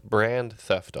went with Brand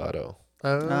Theft Auto.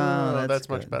 Oh, that's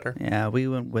much better. Yeah, we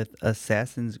went with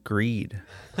Assassin's Creed.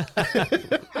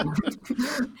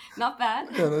 Not bad.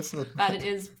 Yeah, that's not but it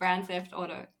is Brand Theft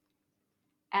Auto.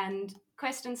 And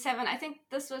question 7, I think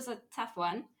this was a tough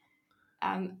one.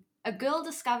 A girl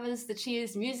discovers that she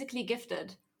is musically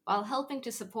gifted while helping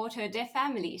to support her deaf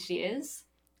family. She is.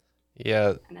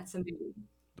 Yeah. And that's a movie.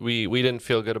 We didn't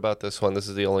feel good about this one. This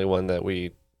is the only one that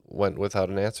we went without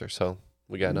an answer, so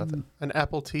we got nothing. An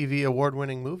Apple TV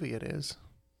award-winning movie it is.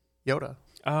 Yoda.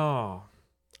 Oh.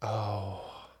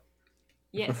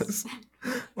 Yes.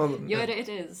 Yoda it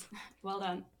is. Well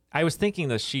done. I was thinking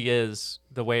that She Is,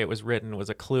 the way it was written, was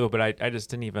a clue, but I just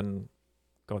didn't even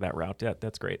go that route. Yeah,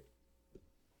 that's great.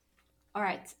 All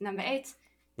right, number 8.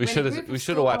 We should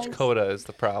have watched Coda is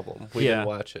the problem. We didn't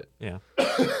watch it. Yeah.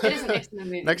 It is an excellent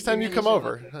movie. Next time you come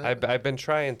over. I've been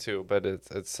trying to, but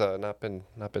it's not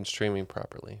been streaming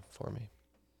properly for me.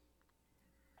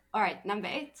 All right, number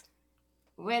 8.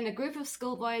 When a group of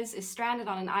schoolboys is stranded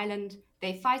on an island,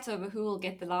 they fight over who will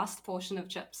get the last portion of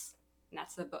chips. And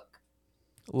that's a book.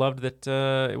 Loved that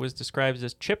it was described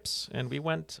as chips, and we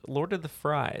went Lord of the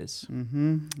Fries.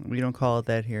 Mm-hmm. We don't call it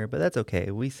that here, but that's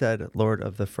okay. We said Lord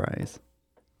of the Fries.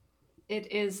 It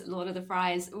is Lord of the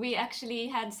Fries. We actually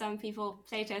had some people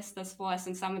playtest this for us,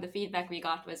 and some of the feedback we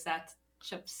got was that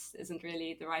chips isn't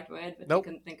really the right word, but Nope.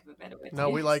 you couldn't think of a better word. No, to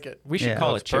we use. like it. We should Yeah.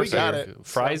 call It's it chips. We got it.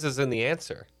 Fries is in the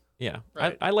answer. Yeah,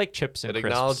 Right. I like chips and It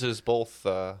crisps. acknowledges both.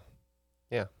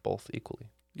 Both equally.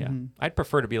 Yeah, Mhm. I'd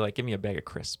prefer to be like, give me a bag of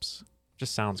crisps.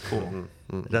 Just sounds cool.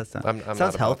 Mm-hmm. It does sound. I'm not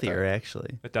sounds about healthier, that.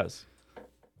 actually. It does.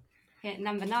 Okay,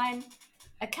 number 9.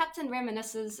 A captain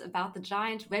reminisces about the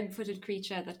giant web-footed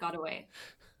creature that got away.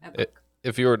 A book.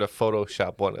 If you were to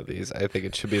Photoshop one of these, I think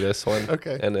it should be this one.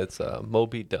 Okay. And it's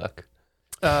Moby Duck.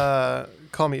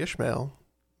 Call Me Ishmael,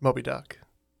 Moby Duck.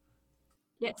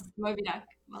 Yes, Moby Duck.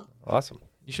 Well, Awesome.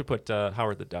 You should put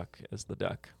Howard the Duck as the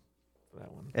duck for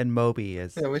that one. And Moby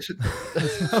is. Yeah, we should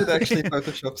actually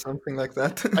Photoshop something like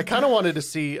that. I kind of wanted to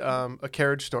see a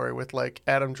Carriage Story with like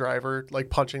Adam Driver like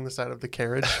punching the side of the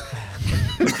carriage.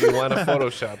 If you want to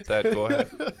Photoshop that, go ahead.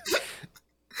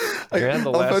 You're on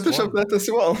the I'll last Photoshop one. that as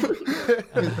well.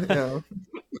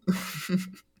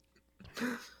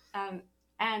 Yeah.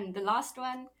 And the last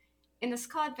one. In this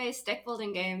card-based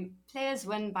deck-building game, players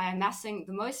win by amassing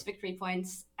the most victory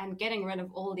points and getting rid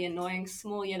of all the annoying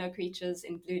small yellow creatures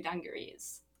in blue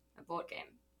dungarees. A board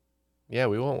game. Yeah,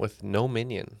 we went with no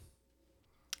minion.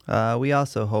 We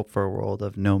also hope for a world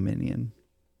of no minion.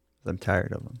 I'm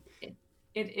tired of them.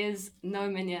 It is no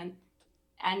minion.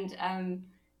 And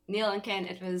Neil and Ken,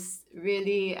 it was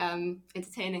really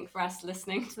entertaining for us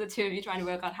listening to the two of you trying to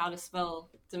work out how to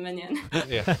spell Dominion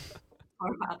Yeah.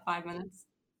 for about 5 minutes.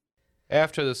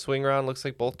 After the swing round, looks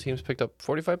like both teams picked up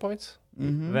 45 points.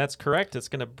 Mm-hmm. That's correct. It's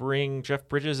going to bring Jeff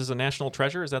Bridges as a national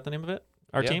treasure. Is that the name of it?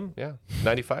 Our Yeah, team? Yeah.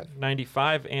 95.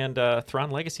 95, and Thrawn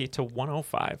Legacy to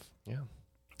 105. Yeah.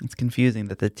 It's confusing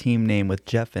that the team name with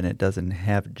Jeff in it doesn't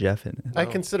have Jeff in it. I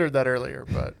considered that earlier,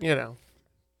 but you know,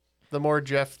 the more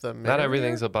Jeff, the merrier. Not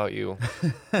everything's about you.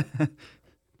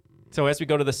 So as we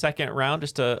go to the second round,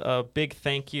 just a big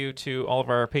thank you to all of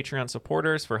our Patreon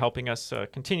supporters for helping us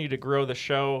continue to grow the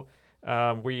show.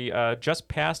 We just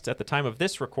passed, at the time of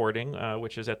this recording,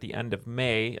 which is at the end of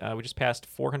May, we just passed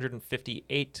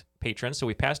 458 patrons. So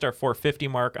we passed our 450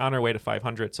 mark, on our way to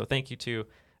 500. So thank you to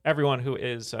everyone who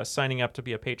is signing up to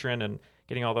be a patron and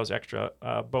getting all those extra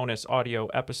bonus audio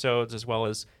episodes, as well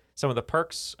as some of the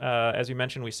perks. As you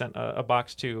mentioned, we sent a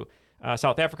box to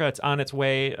South Africa. It's on its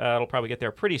way. It'll probably get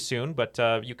there pretty soon, but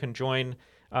you can join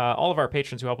all of our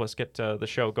patrons who help us get the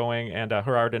show going, and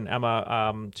Gerard and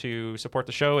Emma to support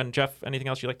the show. And Jeff, anything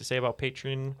else you'd like to say about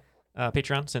Patreon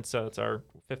since it's our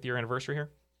 5th year anniversary here?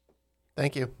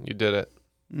 Thank you. You did it.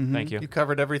 Mm-hmm. Thank you. You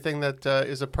covered everything that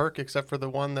is a perk except for the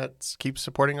one that keeps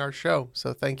supporting our show.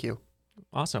 So thank you.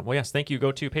 Awesome. Well, yes, thank you.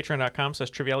 Go to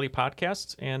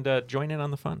patreon.com/trivialitypodcasts and join in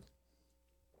on the fun.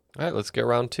 All right, let's get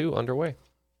round 2 underway.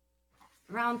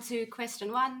 Round 2,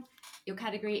 question 1. Your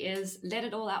category is Let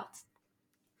It All Out.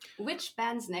 Which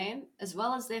band's name, as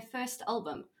well as their first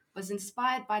album, was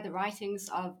inspired by the writings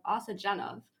of Arthur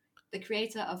Janov, the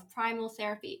creator of Primal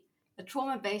Therapy, a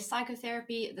trauma-based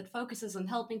psychotherapy that focuses on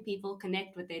helping people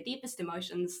connect with their deepest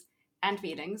emotions and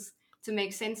feelings to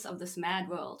make sense of this mad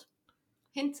world?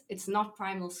 Hint, it's not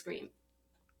Primal Scream.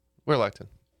 We're Lecton.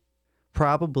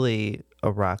 Probably a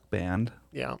rock band.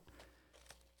 Yeah.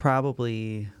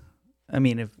 Probably. I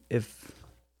mean,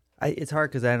 it's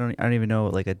hard because I don't even know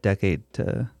like a decade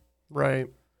to. Right.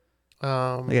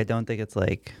 Like I don't think it's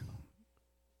like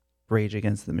Rage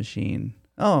Against the Machine.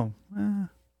 Oh,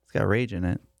 it's got Rage in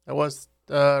it. It was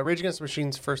Rage Against the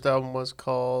Machine's first album was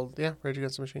called Rage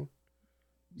Against the Machine.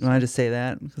 You want to just say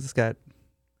that because it's got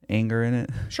anger in it?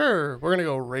 Sure, we're gonna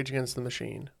go Rage Against the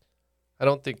Machine. I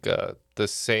don't think the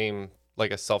same,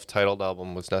 like a self-titled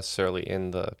album was necessarily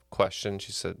in the question.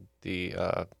 She said the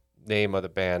name of the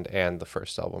band and the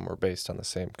first album were based on the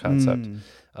same concept.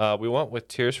 We went with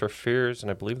Tears for Fears,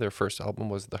 and I believe their first album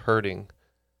was The Hurting,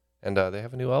 and they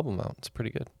have a new album out. It's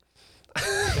pretty good.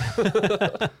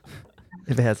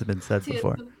 If it hasn't been said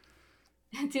before.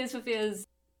 Tears for Fears.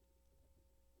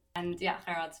 And yeah,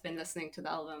 Gerard's been listening to the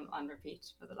album on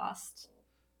repeat for the last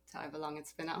however long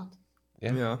it's been out.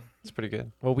 Yeah, it's pretty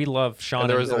good. Well, we love Sean. And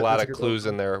there was a lot that's a of good clues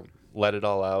one. in there. Let It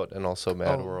All Out and also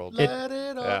Mad World. Let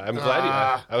it all. Yeah, I'm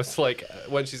glad I was like,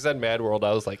 when she said Mad World,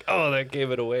 I was like, oh, that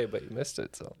gave it away, but you missed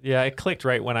it. So Yeah, it clicked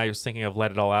right when I was thinking of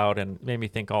Let It All Out, and made me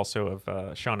think also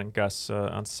of Sean and Gus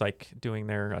on Psych doing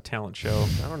their talent show.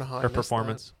 I don't know how I or missed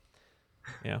performance.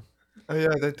 Yeah. Oh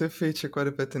yeah, they do feature quite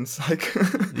a bit in Psych.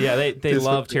 Yeah, they Tears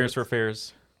love for Tears Fears. for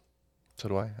Fears. so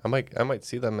do I. I might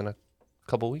see them in a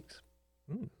couple weeks.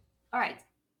 All right.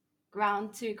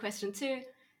 Round 2, question 2.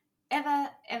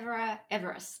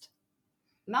 Everest.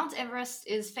 Mount Everest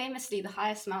is famously the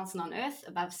highest mountain on Earth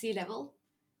above sea level.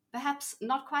 Perhaps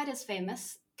not quite as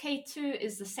famous, K2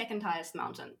 is the second highest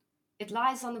mountain. It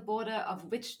lies on the border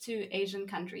of which 2 Asian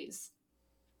countries?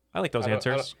 I like those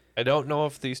answers. I don't know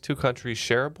if these two countries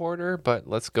share a border, but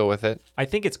let's go with it. I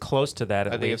think it's close to that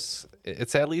at least.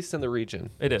 It's at least in the region.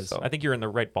 It is. So. I think you're in the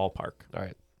right ballpark. All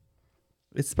right.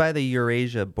 It's by the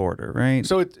Eurasia border, right?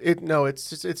 So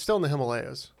it's still in the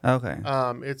Himalayas. Okay.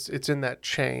 It's in that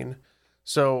chain.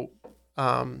 So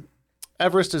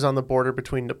Everest is on the border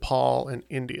between Nepal and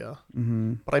India.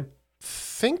 Mm-hmm. But I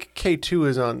think K2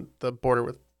 is on the border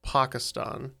with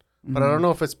Pakistan. But I don't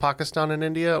know if it's Pakistan and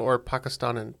India or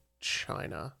Pakistan and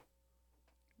China.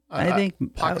 I think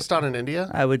Pakistan and India.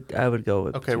 I would go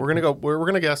with. Okay, we're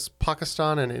gonna guess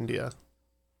Pakistan and India.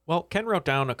 Well, Ken wrote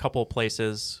down a couple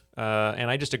places, and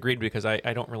I just agreed because I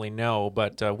don't really know.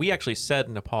 But we actually said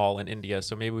Nepal and India,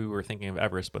 so maybe we were thinking of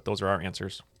Everest. But those are our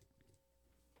answers.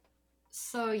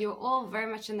 So you're all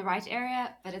very much in the right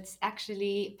area, but it's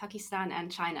actually Pakistan and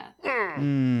China.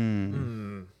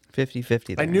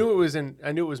 50-50 there. I knew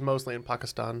it was mostly in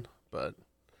Pakistan, but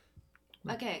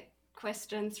Okay,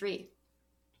 question 3.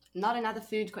 Not another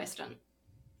food question.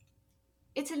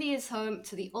 Italy is home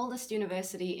to the oldest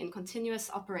university in continuous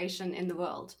operation in the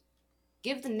world.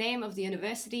 Give the name of the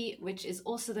university, which is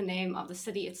also the name of the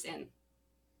city it's in.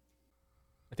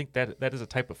 I think that is a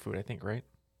type of food, I think, right?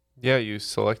 Yeah, you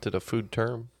selected a food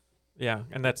term. Yeah,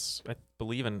 and that's, I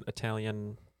believe, an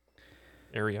Italian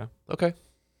area. Okay.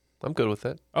 I'm good with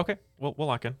it. Okay, we'll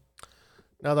lock in.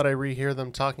 now that I rehear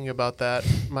them talking about that,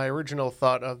 my original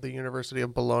thought of the University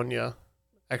of Bologna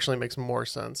actually makes more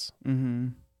sense. Mm-hmm.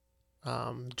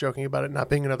 Joking about it not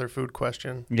being another food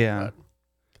question. Yeah. But,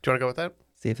 do you want to go with that?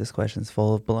 See if this question's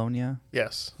full of Bologna.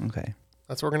 Yes. Okay.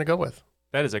 That's what we're going to go with.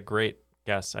 That is a great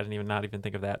guess. I didn't not even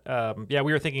think of that. Yeah,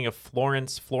 we were thinking of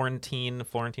Florence, Florentine.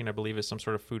 Florentine, I believe, is some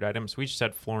sort of food item. So we just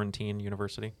said Florentine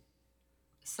University.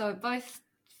 So both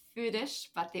foodish,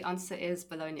 but the answer is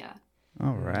Bologna.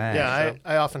 All right. Yeah,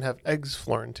 I often have eggs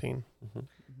Florentine. Mm-hmm.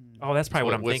 Oh, that's probably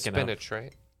what I'm thinking spinach, of.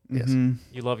 right? Yes. Mm-hmm.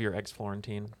 You love your eggs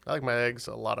Florentine. I like my eggs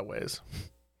a lot of ways.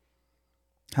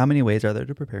 How many ways are there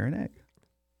to prepare an egg?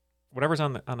 Whatever's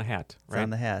on the hat, It's right?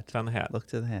 on the hat. It's on the hat. Look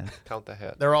to the hat. Count the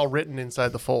hat. They're all written inside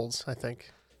the folds, I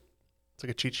think. It's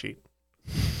like a cheat sheet.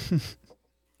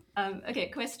 Okay,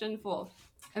 question 4.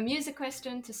 A music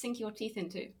question to sink your teeth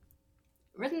into.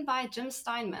 Written by Jim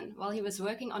Steinman while he was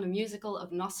working on a musical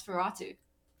of Nosferatu.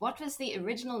 What was the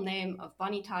original name of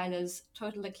Bonnie Tyler's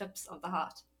Total Eclipse of the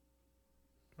Heart?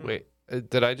 Wait,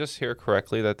 did I just hear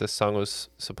correctly that this song was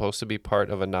supposed to be part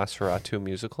of a Nosferatu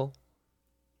musical?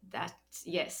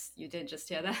 Yes, you did just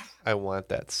hear that. I want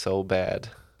that so bad.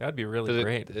 That'd be really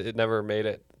great. It never made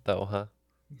it, though, huh?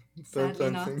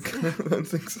 Sadly not. Don't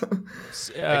think so.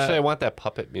 Actually, I want that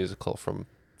puppet musical from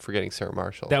Forgetting Sarah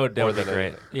Marshall. That would more be than great.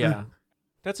 anything. Yeah.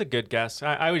 That's a good guess.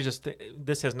 I was just,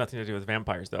 this has nothing to do with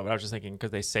vampires, though. I was just thinking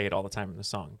because they say it all the time in the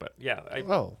song. But yeah.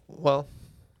 Oh, well,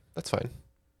 that's fine.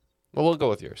 Well, we'll go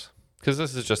with yours because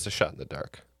this is just a shot in the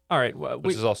dark. All right. Well,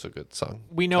 which is also a good song.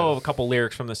 We know of a couple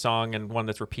lyrics from the song and one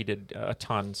that's repeated a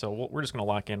ton. So we're just going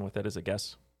to lock in with it as a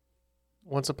guess.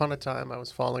 Once upon a time, I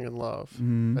was falling in love,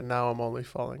 Mhm. but now I'm only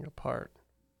falling apart.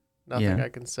 Nothing Yeah. I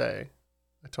can say.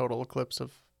 A total eclipse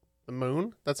of the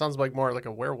moon? That sounds like more like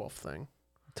a werewolf thing.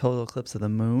 Total Eclipse of the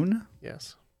Moon.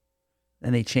 Yes.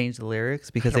 And they changed the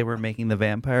lyrics because they were making the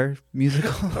vampire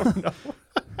musical. No,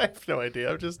 I have no idea.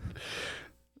 I'm just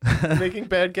making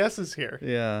bad guesses here.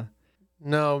 Yeah.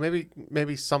 No,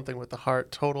 maybe something with the heart.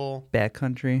 Total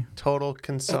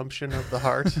consumption of the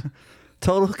heart.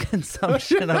 Total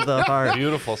consumption of the heart.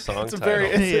 Beautiful song It's a title.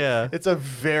 very it's a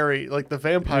very like the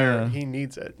vampire. Yeah. He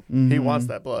needs it. He Mhm. wants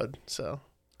that blood. So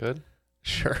good.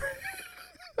 Sure.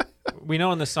 We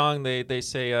know in the song they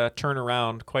say turn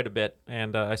around quite a bit.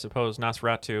 And I suppose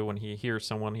Nosferatu, when he hears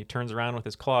someone, he turns around with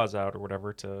his claws out or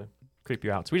whatever to creep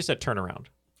you out. So we just said turn around.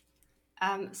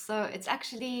 So it's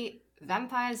actually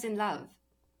Vampires in Love.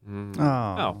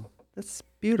 Oh, that's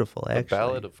beautiful, The actually.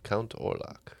 Ballad of Count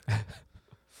Orlok.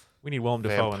 We need Willem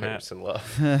Dafoe in that. Vampires in Love.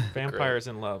 Vampires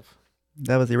in Love.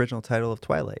 That was the original title of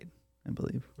Twilight, I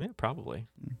believe. Yeah, probably.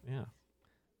 Yeah.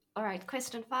 All right,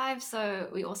 question 5. So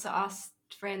we also asked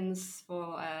friends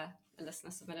for a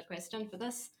listener submitted question for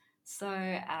this. So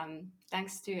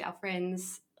thanks to our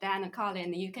friends Dan and Carla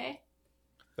in the UK.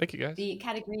 Thank you, guys. The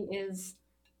category is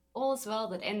All's Well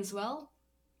That Ends Well.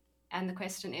 And the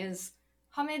question is,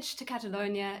 Homage to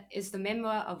Catalonia is the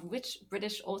memoir of which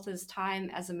British author's time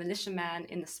as a militiaman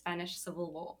in the Spanish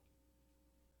Civil War? All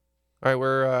right,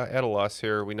 we're at a loss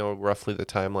here. We know roughly the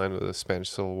timeline of the Spanish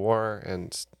Civil War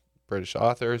and British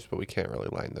authors, but we can't really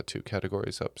line the two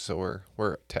categories up, so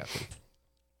we're tapping.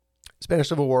 Spanish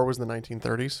Civil War was in the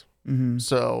 1930s. Mm-hmm.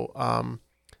 So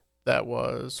that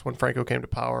was when Franco came to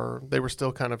power. They were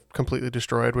still kind of completely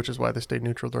destroyed, which is why they stayed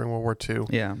neutral during World War II.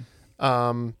 Yeah.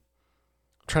 I'm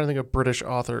trying to think of British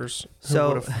authors who So,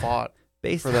 would have fought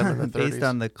Based for them in the on, 30s. based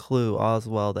on the clue, all's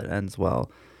well that ends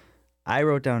well, I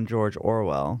wrote down George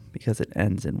Orwell because it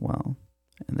ends in well.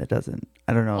 And that doesn't,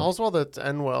 I don't know. All's well that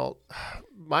ends well.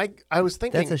 I was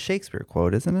thinking. That's a Shakespeare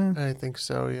quote, isn't it? I think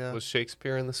so, yeah. Was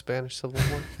Shakespeare in the Spanish Civil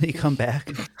War? You come back.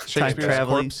 Time Shakespeare's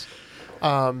traveling. corpse.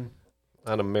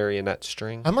 On a marionette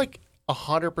string? I'm like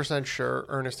 100% sure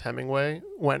Ernest Hemingway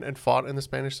went and fought in the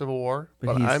Spanish Civil War, But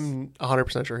but he's- I'm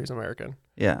 100% sure he's American.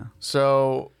 Yeah.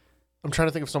 So I'm trying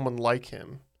to think of someone like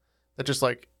him that just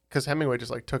like, because Hemingway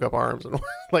just like took up arms and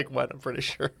like went, I'm pretty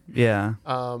sure. Yeah.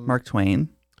 Mark Twain.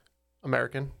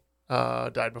 American.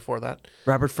 Died before that.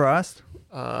 Robert Frost.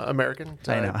 American.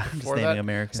 I know. Died I'm just before naming that.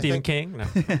 American. I Stephen think.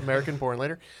 King? No. American, born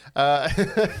later.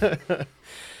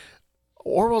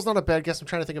 Orwell's not a bad guess. I'm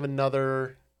trying to think of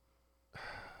another.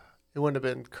 It wouldn't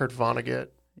have been Kurt Vonnegut.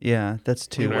 Yeah, that's He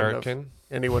two. wouldn't have- American.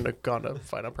 and he wouldn't have gone to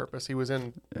fight on purpose. He was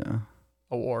in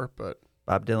a war, but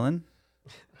Bob Dylan.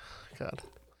 God.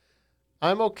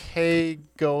 I'm okay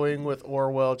going with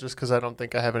Orwell just because I don't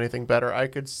think I have anything better. I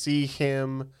could see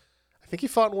him. I think he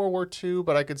fought in World War II,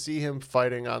 but I could see him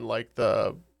fighting on like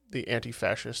the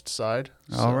anti-fascist side.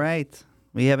 All right.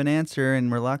 We have an answer,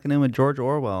 and we're locking in with George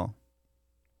Orwell.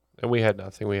 And we had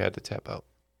nothing. We had to tap out.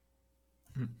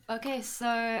 Okay,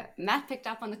 so Matt picked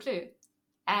up on the clue.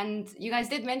 And you guys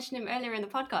did mention him earlier in the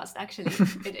podcast, actually.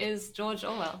 It is George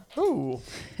Orwell. Oh.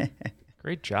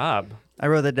 Great job. I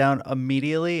wrote that down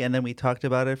immediately, and then we talked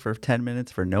about it for 10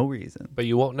 minutes for no reason. But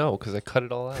you won't know because I cut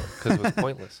it all out because it was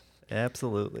pointless.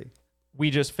 Absolutely. We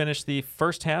just finished the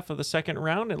first half of the second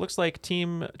round. It looks like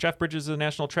Team Jeff Bridges, the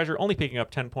national treasure, only picking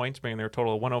up 10 points, bringing their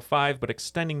total of 105, but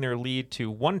extending their lead to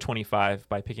 125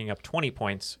 by picking up 20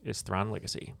 points is Thrawn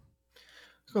Legacy.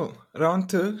 Cool. Round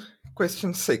 2,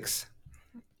 question 6.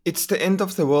 It's the end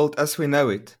of the world as we know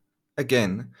it.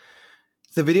 Again.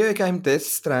 The video game Death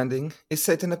Stranding is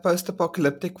set in a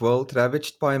post-apocalyptic world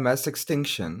ravaged by mass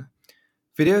extinction.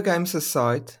 Video games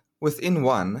aside, within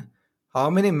one, how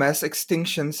many mass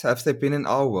extinctions have there been in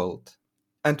our world?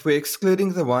 And we're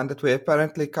excluding the one that we're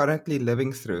apparently currently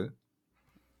living through.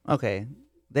 Okay.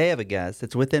 They have a guess.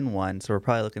 It's within one, so we're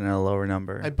probably looking at a lower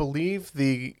number. I believe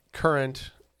the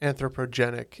current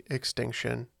anthropogenic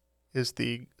extinction is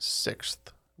the 6th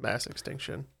mass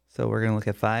extinction. So we're going to look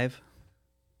at 5.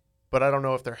 But I don't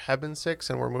know if there have been 6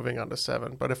 and we're moving on to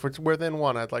 7. But if it's within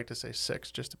 1, I'd like to say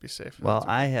 6 just to be safe. Well,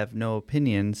 I have no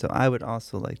opinion, so I would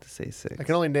also like to say 6. I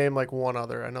can only name like one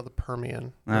other. I know the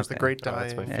Permian. There's the Okay. Great Oh,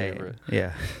 that's Dying. my favorite.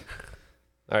 Yeah.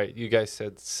 All right, you guys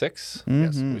said 6?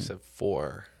 Yes. We said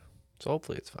 4. So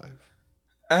hopefully it's 5.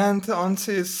 And the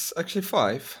answer is actually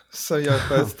 5. So yeah,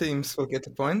 both teams will get a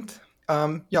point.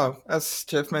 Yeah, as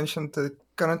Jeff mentioned, the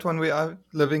current one we are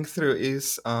living through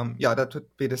is, that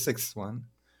would be the 6th one.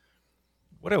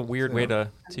 What a weird way to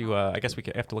I guess we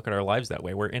have to look at our lives that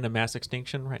way. We're in a mass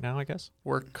extinction right now, I guess.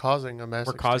 We're causing a mass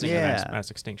We're causing a Yeah. mass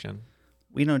extinction.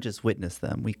 We don't just witness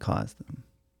them, we cause them.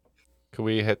 Could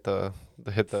we hit the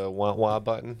wah wah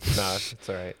button? Nah, it's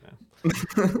all right.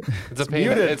 It's a pain.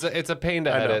 muted. It's a pain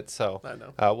to I know. edit. So I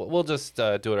know. we'll just do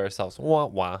it ourselves. Wah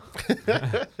wah.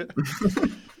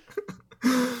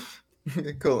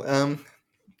 Cool.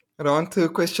 Round 2,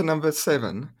 question number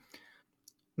 7.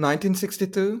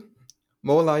 1962,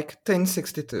 more like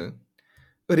 1062.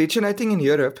 Originating in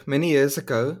Europe many years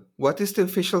ago, what is the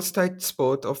official state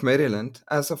sport of Maryland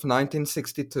as of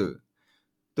 1962?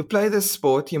 To play this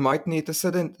sport, you might need a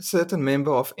certain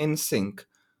member of NSYNC.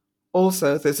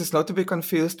 Also, this is not to be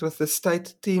confused with the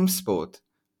state team sport,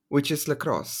 which is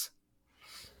lacrosse.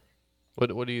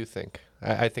 What do you think?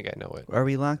 I think I know it. Are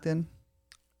we locked in?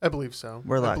 I believe so.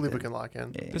 We're I locked believe we in. can lock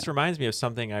in. Yeah. This reminds me of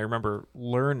something I remember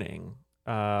learning.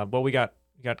 Well, we got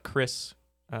Chris,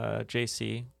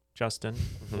 JC, Justin,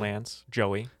 Lance,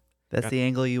 Joey. That's Got- the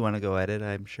angle you want to go at it,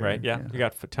 I'm sure. Right? Yeah. You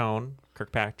got Fatone,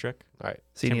 Kirkpatrick. All right.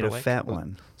 So you need a Timberlake. fat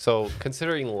one. So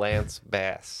considering Lance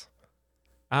Bass,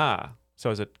 So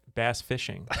is it bass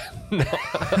fishing?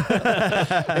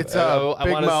 It's I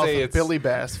big wanna mouth say of Billy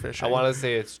Bass fishing. I want to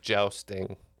say it's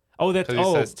jousting. Oh, that's Because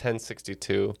he says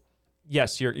 1062.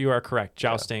 Yes, you are correct.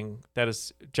 Jousting. That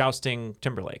is jousting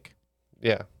Timberlake.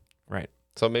 Yeah. Right.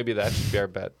 So maybe that should be our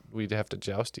bet. We'd have to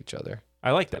joust each other.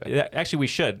 I like that. Actually, we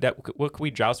should. What can we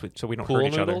joust with so we don't Pool hurt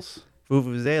each noodles?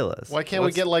 Vuvuzelas. Why can't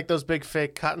we get like those big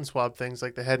fake cotton swab things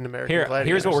like they had in American Gladiators?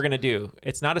 Here's what we're going to do.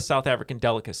 It's not a South African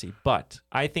delicacy, but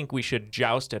I think we should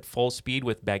joust at full speed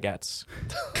with baguettes.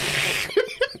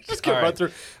 Just get run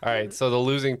through. All right, so the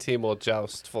losing team will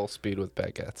joust full speed with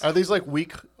baguettes. Are these like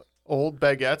weak old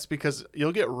baguettes because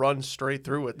you'll get run straight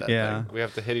through with that thing. We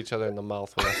have to hit each other in the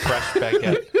mouth with a fresh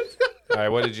baguette. All right,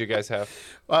 what did you guys have?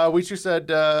 We just said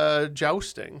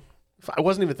jousting. I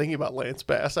wasn't even thinking about Lance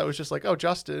Bass. I was just like, oh,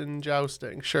 Justin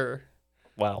jousting. Sure.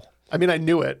 Wow. I mean, I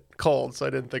knew it cold, so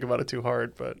I didn't think about it too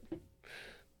hard, but...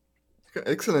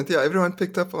 Excellent. Yeah, everyone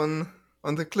picked up on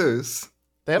the clues.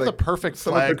 They have the perfect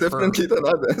some flag differently than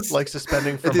others. Like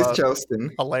suspending from it is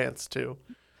jousting. A lance, too.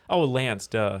 Oh, lance,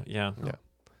 duh. Yeah.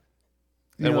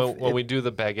 And when we do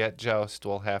the baguette joust,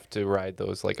 we'll have to ride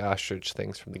those like ostrich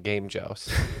things from the game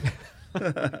joust.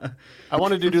 I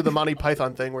wanted to do the Monty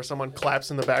Python thing where someone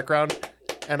claps in the background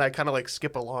and I kind of like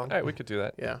skip along. All right, we could do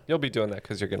that. Yeah. You'll be doing that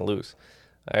because you're going to lose.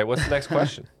 All right, what's the next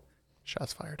question?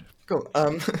 Shots fired. Cool.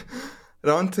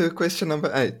 Round to question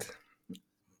number 8.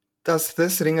 Does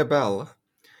this ring a bell?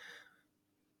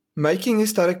 Making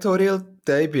his directorial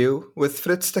debut with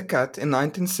Fritz the Cat in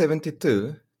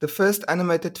 1972, the first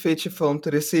animated feature film to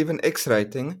receive an X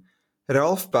rating,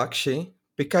 Ralph Bakshi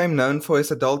became known for his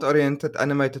adult-oriented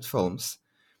animated films.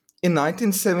 In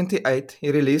 1978,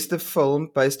 he released a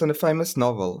film based on a famous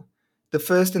novel, the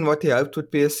first in what he hoped would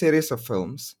be a series of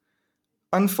films.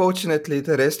 Unfortunately,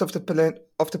 the rest of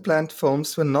the planned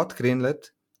films were not greenlit,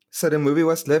 so the movie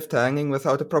was left hanging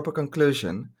without a proper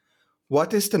conclusion.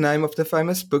 What is the name of the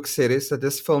famous book series that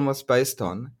this film was based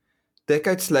on?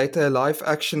 Decades later, a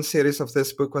live-action series of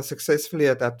this book was successfully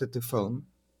adapted to film.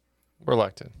 We're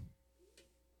locked in.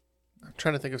 I'm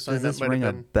trying to think of something Does that this might ring have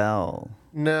a been... bell?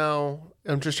 No,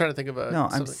 I'm just trying to think of a... No,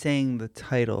 I'm something... saying the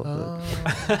title.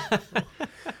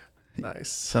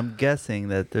 Nice. So I'm guessing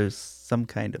that there's some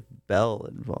kind of bell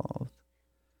involved,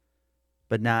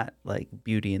 but not like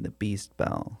Beauty and the Beast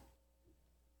bell.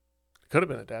 Could have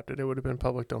been adapted. It would have been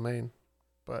public domain,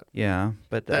 but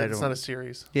but it's not a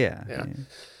series. Yeah.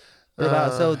 What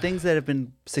about things that have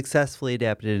been successfully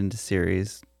adapted into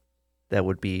series that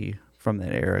would be from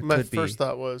that era? My first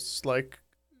thought was like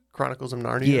Chronicles of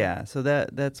Narnia. Yeah, so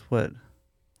that's what.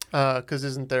 Because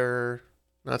isn't there?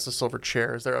 That's the Silver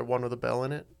Chair. Is there one with a bell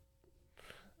in it?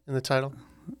 In the title?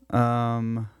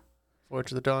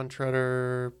 Voyage of the Dawn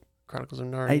Treader, Chronicles of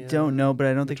Narnia. I don't know, but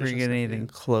I don't think we're Magician's getting anything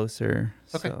closer.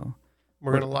 Okay. So.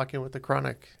 We're going to lock in with the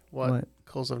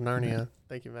Chronicles of Narnia.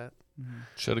 Thank you, Matt.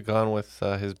 Should have gone with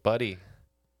his buddy.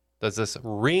 Does this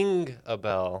ring a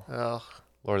bell? Oh.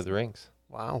 Lord of the Rings.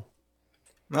 Wow.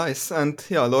 Nice. And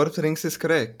yeah, Lord of the Rings is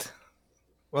correct.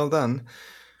 Well done.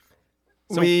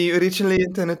 We originally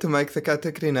intended to make the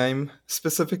category name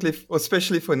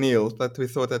especially for Neil, but we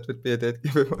thought that would be a dead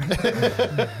giveaway.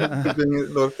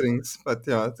 Being Lord of the Rings. But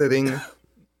yeah, the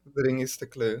ring is the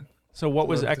clue. So what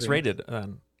was X-rated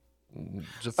then?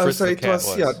 Fritz the Cat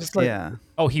was.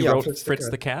 Oh, he wrote Fritz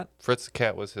the Cat? Fritz the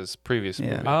Cat was his previous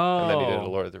movie. Oh. And then he did a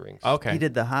Lord of the Rings. Okay. He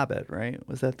did The Hobbit, right?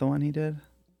 Was that the one he did?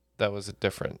 That was a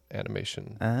different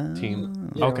animation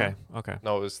team. Yeah. Okay.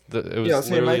 No, it was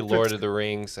literally Lord of the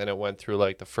Rings, and it went through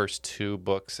like the first 2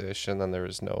 books-ish, and then there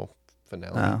was no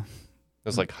finale. Oh. It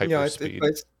was like hyperspeed.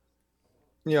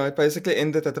 It basically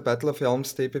ended at the Battle of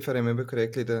Helm's Deep, if I remember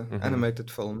correctly, the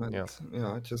animated film. And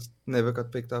it just never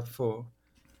got picked up for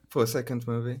a second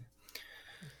movie.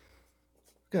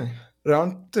 Okay,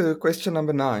 round to question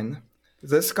number 9.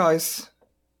 This guy's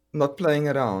not playing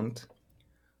around.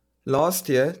 Last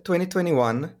year,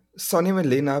 2021, Sonny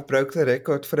Molina broke the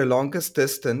record for the longest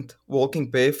distance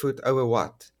walking barefoot over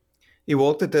what? He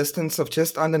walked a distance of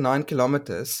just under 9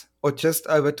 kilometers, or just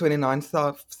over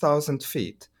 29,000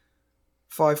 feet,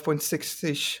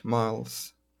 5.6-ish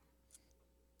miles.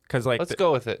 Let's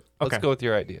go with it. Let's go with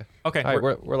your idea. Okay, all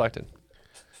right, we're locked in.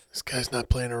 This guy's not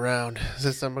playing around. Is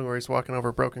this something where he's walking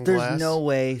over broken glass? There's no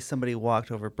way somebody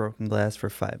walked over broken glass for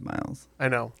 5 miles. I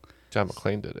know. John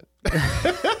McClane did it.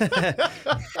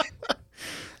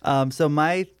 So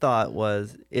my thought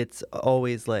was, it's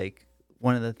always like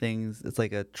one of the things, it's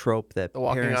like a trope that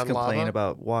parents complain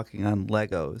about walking on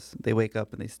Legos. They wake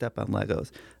up and they step on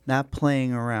Legos. Not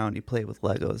playing around, you play with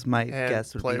Legos. My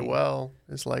guess would play be... well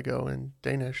is Lego in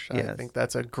Danish. Yes. I think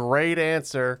that's a great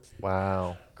answer.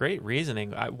 Wow. Great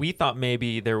reasoning. We thought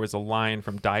maybe there was a line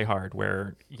from Die Hard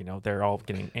where, they're all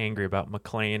getting angry about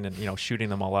McClane and, shooting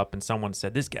them all up. And someone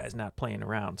said, this guy's not playing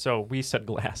around. So we said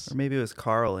glass. Or maybe it was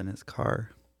Carl in his car.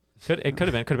 It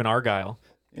could have been Argyle.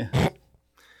 Yeah.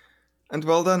 And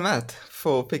well done, Matt,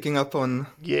 for picking up on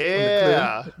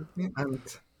the clue. And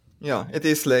yeah, it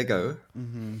is Lego.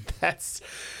 Mm-hmm. That's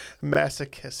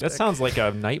masochistic. That sounds like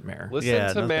a nightmare.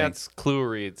 Listen to Matt's clue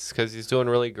reads because he's doing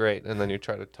really great, and then you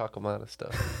try to talk him out of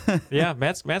stuff. Yeah,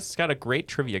 Matt's got a great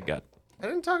trivia gut. I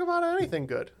didn't talk about anything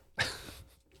good.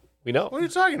 We know. What are you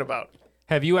talking about?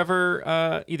 Have you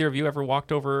ever, either of you ever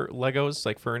walked over Legos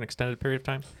like for an extended period of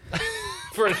time?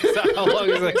 For how long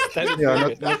is it extended?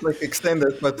 Yeah, not like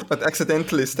extended, but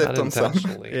accidentally stepped on some.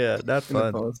 Yeah, that's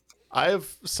fun. I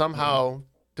have somehow,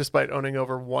 despite owning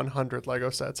over 100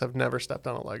 Lego sets, have never stepped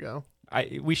on a Lego.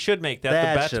 We should make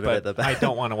that the bet, but I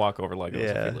don't want to walk over Legos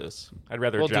if we lose. I'd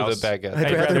rather we'll joust. do the baguette.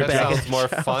 I'd rather that sounds baguette more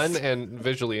joust. fun and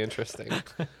visually interesting.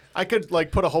 I could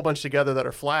like put a whole bunch together that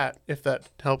are flat if that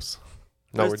helps.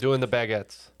 No, we're doing the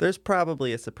baguettes. There's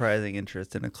probably a surprising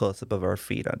interest in a close-up of our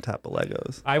feet on top of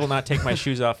Legos. I will not take my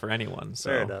shoes off for anyone.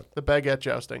 So. Fair enough. The baguette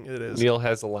jousting, it is. Neil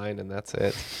has a line, and that's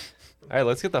it. All right,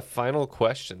 let's get the final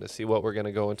question to see what we're going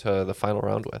to go into the final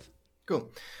round with. Cool.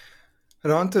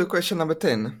 Round 2, question number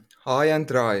 10. High and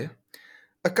dry.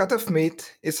 A cut of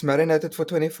meat is marinated for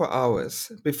 24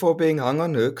 hours before being hung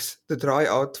on hooks to dry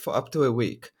out for up to a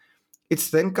week. It's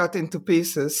then cut into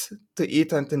pieces to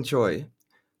eat and enjoy.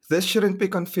 This shouldn't be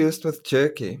confused with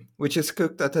jerky, which is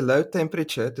cooked at a low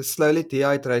temperature to slowly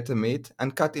dehydrate the meat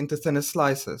and cut into thinner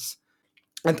slices,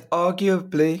 and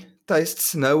arguably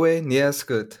tastes nowhere near as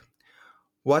good.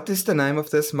 What is the name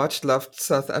of this much-loved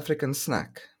South African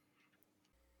snack?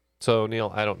 So,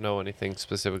 Neil, I don't know anything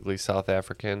specifically South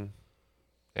African,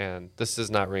 and this does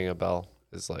not ring a bell.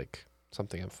 It's like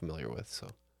something I'm familiar with. So,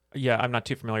 yeah, I'm not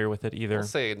too familiar with it either. I'll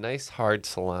say a nice hard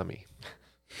salami.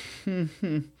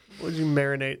 Would you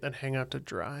marinate then hang out to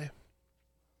dry?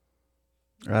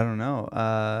 I don't know.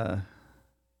 I'm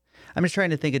just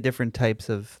trying to think of different types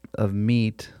of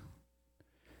meat,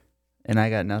 and I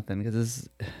got nothing because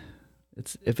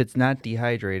it's if it's not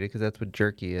dehydrated, because that's what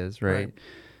jerky is, right?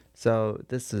 So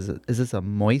is this a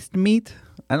moist meat?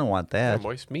 I don't want that. A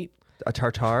moist meat? A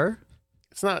tartare?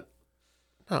 It's not.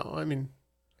 No, I mean,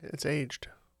 it's aged.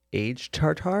 Aged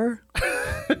tartare?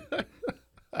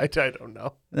 I don't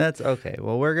know. That's okay.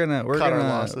 Well, we're gonna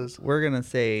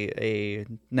say a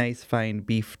nice fine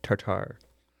beef tartare.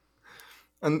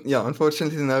 And yeah,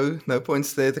 unfortunately, no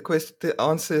points there. The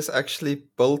answer is actually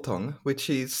biltong, which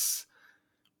is,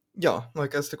 yeah,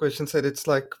 like as the question said, it's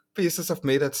like pieces of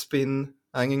meat that's been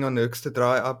hanging on hooks to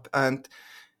dry up, and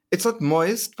it's not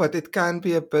moist, but it can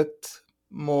be a bit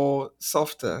more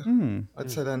softer,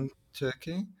 I'd say, than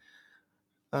jerky.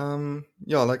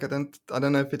 Yeah, like I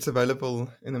don't know if it's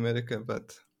available in America,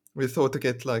 but we thought to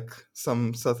get like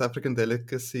some South African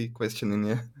delicacy question in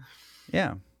here.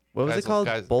 Yeah. What was it called?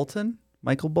 Bolton?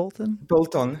 Michael Bolton?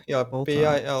 Biltong. Yeah, Biltong.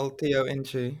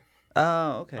 Biltong.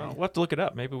 Oh, okay. We'll have to look it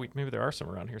up. Maybe there are some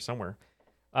around here somewhere.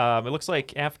 It looks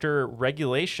like after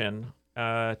regulation,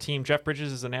 Team Jeff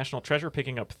Bridges is a national treasure,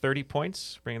 picking up 30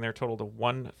 points, bringing their total to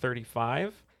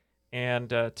 135.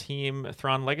 And Team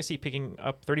Thrawn Legacy picking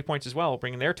up 30 points as well,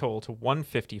 bringing their total to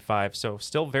 155. So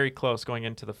still very close going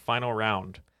into the final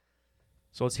round.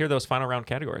 So let's hear those final round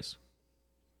categories.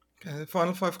 Okay, the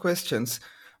final 5 questions.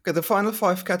 Okay, the final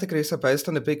 5 categories are based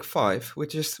on the Big 5,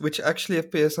 which actually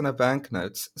appears on our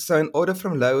banknotes. So in order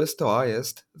from lowest to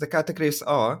highest, the categories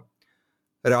are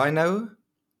rhino,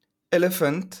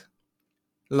 elephant,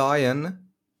 lion,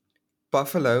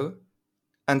 buffalo,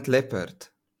 and leopard.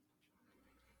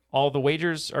 All the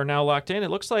wagers are now locked in.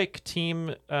 It looks like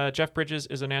Team Jeff Bridges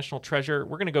is a national treasure.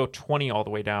 We're going to go 20 all the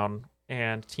way down,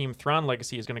 and Team Thrawn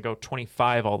Legacy is going to go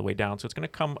 25 all the way down. So it's going to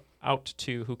come out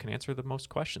to who can answer the most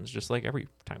questions, just like every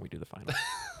time we do the final.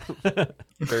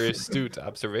 Very astute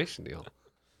observation, Neil.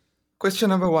 Question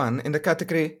number 1 in the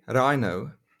category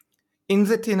Rhino. In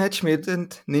the Teenage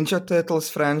Mutant Ninja Turtles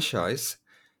franchise,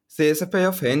 there's a pair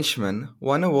of henchmen,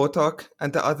 one a warthog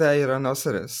and the other a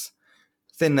rhinoceros.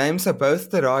 Their names are both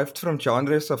derived from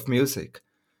genres of music.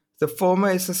 The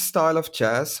former is a style of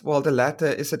jazz, while the latter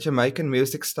is a Jamaican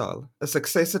music style, a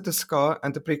successor to ska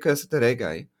and a precursor to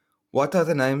reggae. What are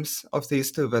the names of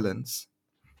these 2 villains?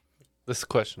 This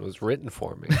question was written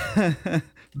for me.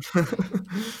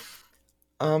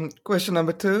 Question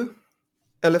number 2.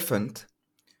 Elephant.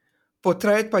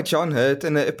 Portrayed by John Hurt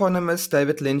in the eponymous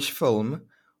David Lynch film,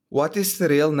 what is the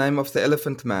real name of the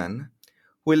Elephant Man?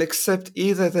 We'll accept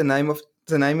either the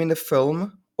name in the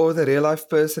film or the real-life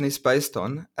person is based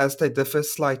on, as they differ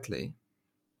slightly.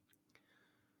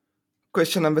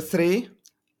 Question number 3.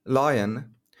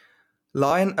 Lion.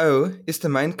 Lion-O is the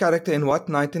main character in what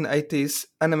 1980s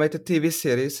animated TV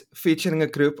series featuring a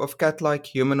group of cat-like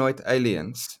humanoid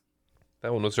aliens?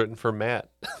 That one was written for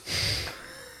Matt.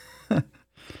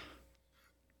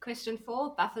 Question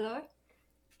 4, buffalo.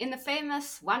 In the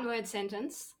famous one-word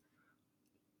sentence,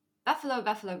 buffalo,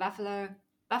 buffalo, buffalo,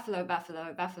 buffalo,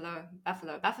 buffalo, buffalo,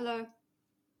 buffalo, buffalo,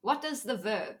 what does the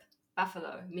verb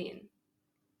buffalo mean?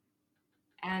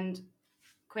 And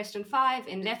question 5,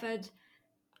 in leopard,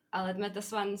 I'll admit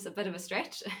this one's a bit of a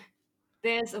stretch.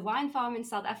 There's a wine farm in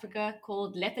South Africa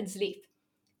called Leopard's Leap,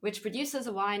 which produces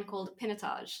a wine called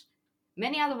Pinotage.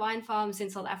 Many other wine farms in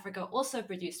South Africa also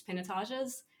produce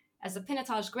Pinotages, as the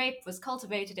Pinotage grape was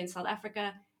cultivated in South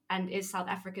Africa and is South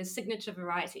Africa's signature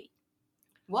variety.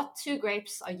 What 2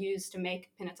 grapes are used to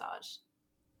make Pinotage?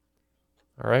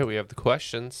 All right, we have the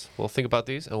questions. We'll think about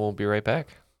these and we'll be right back.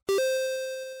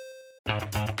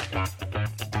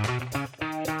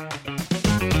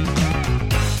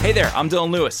 Hey there, I'm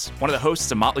Dylan Lewis, one of the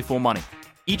hosts of Motley Fool Money.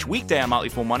 Each weekday on Motley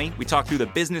Fool Money, we talk through the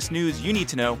business news you need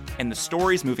to know and the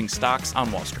stories moving stocks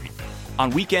on Wall Street.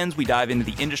 On weekends, we dive into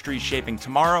the industries shaping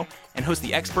tomorrow and host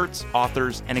the experts,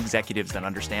 authors, and executives that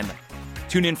understand them.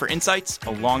 Tune in for insights,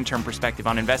 a long-term perspective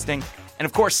on investing, and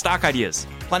of course, stock ideas.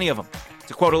 Plenty of them.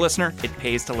 To quote a listener, it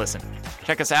pays to listen.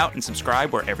 Check us out and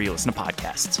subscribe wherever you listen to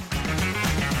podcasts.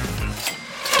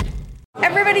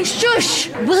 Everybody shush!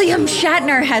 William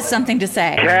Shatner has something to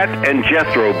say. Cat and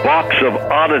Jethro, box of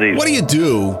oddities. What do you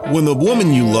do when the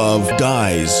woman you love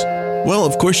dies? Well,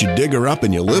 of course you dig her up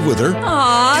and you live with her.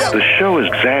 Aww. The show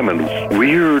examines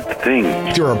weird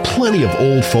things. There are plenty of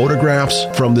old photographs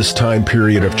from this time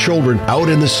period of children out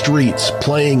in the streets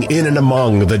playing in and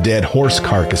among the dead horse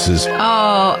carcasses.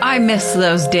 Oh, I miss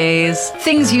those days.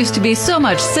 Things used to be so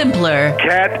much simpler.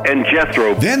 Cat and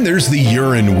Jethro. Then there's the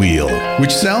urine wheel,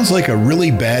 which sounds like a really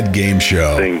bad game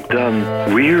show. They've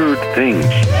done weird things.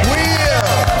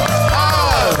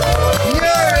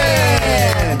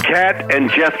 Cat and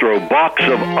Jethro, box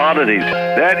of oddities.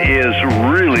 That is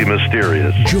really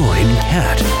mysterious. Join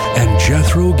Cat and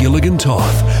Jethro Gilligan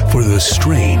Toth for the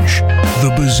strange,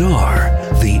 the bizarre,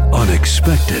 the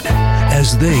unexpected,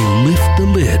 as they lift the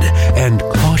lid and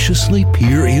cautiously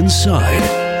peer inside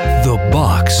the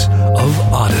Box of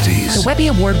Oddities. The Webby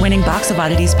Award-winning Box of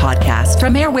Oddities podcast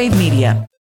from Airwave Media.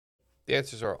 The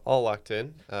answers are all locked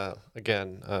in.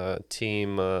 Again,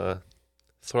 Team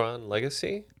Thrawn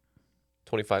Legacy.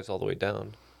 25's all the way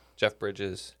down. Jeff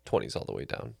Bridges, 20's all the way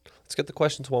down. Let's get the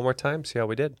questions one more time, see how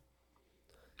we did.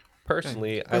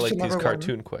 Personally, I like these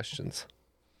cartoon questions.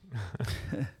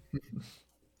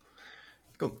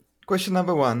 Cool. Question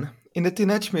number 1. In the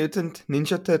Teenage Mutant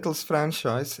Ninja Turtles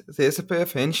franchise, there's a pair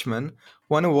of henchmen,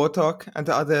 one a warthog and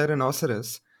the other a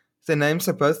rhinoceros. Their names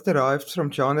are both derived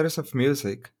from genres of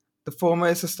music. The former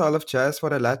is a style of jazz,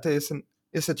 while the latter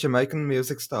is a Jamaican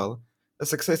music style, a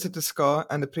successor to ska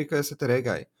and a precursor to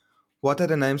reggae. What are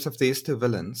the names of these 2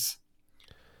 villains?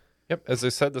 Yep, as I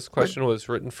said, this question was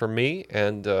written for me,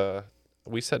 and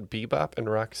we said Bebop and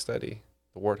Rocksteady,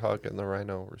 the Warthog and the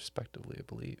Rhino, respectively, I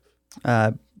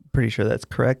believe. Pretty sure that's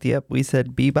correct. Yep, we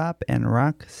said Bebop and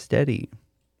Rocksteady.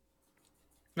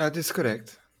 That is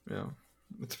correct. Yeah,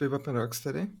 it's Bebop and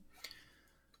Rocksteady.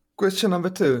 Question number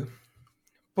 2.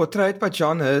 Portrayed by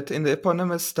John Hurt in the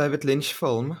eponymous David Lynch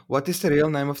film, what is the real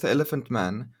name of the Elephant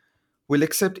Man? We'll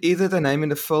accept either the name in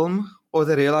the film or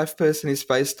the real-life person is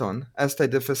based on, as they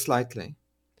differ slightly.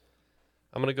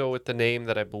 I'm going to go with the name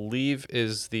that I believe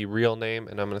is the real name,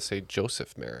 and I'm going to say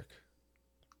Joseph Merrick.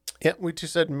 Yeah, we too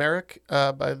said Merrick.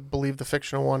 I believe the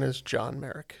fictional one is John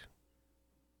Merrick.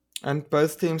 And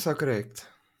both teams are correct,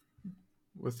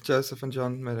 with Joseph and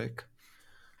John Merrick.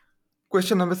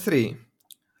 Question number 3.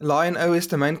 Lion-O is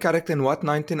the main character in what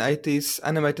 1980s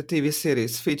animated TV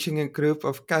series featuring a group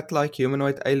of cat-like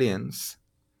humanoid aliens?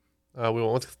 We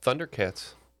went with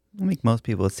Thundercats. I think most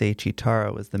people would say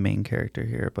Chitara was the main character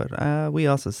here, but we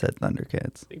also said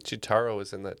Thundercats. I think Chitara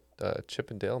was in that Chip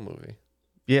and Dale movie.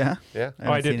 Yeah? Yeah.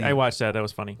 Oh, I did. I watched that. That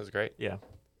was funny. It was great. Yeah.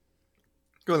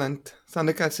 Cool, and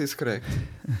Thundercats is correct.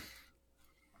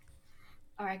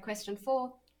 All right, question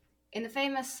 4. In the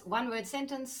famous one-word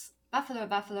sentence, buffalo,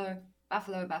 buffalo,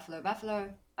 buffalo, buffalo, buffalo,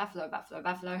 buffalo, buffalo,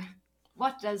 buffalo,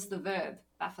 what does the verb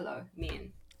buffalo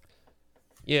mean?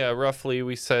 Yeah, roughly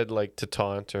we said like to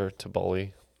taunt or to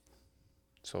bully.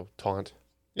 So taunt.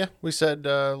 Yeah, we said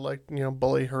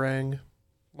bully, harangue,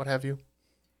 what have you.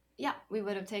 Yeah, we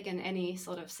would have taken any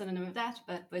sort of synonym of that,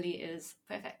 but bully is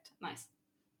perfect. Nice.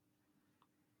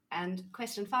 And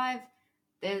question 5,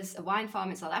 there's a wine farm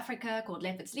in South Africa called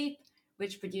Leopard's Leap,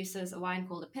 which produces a wine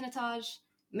called a Pinotage.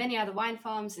 Many other wine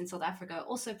farms in South Africa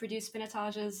also produce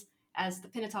Pinotages, as the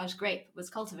Pinotage grape was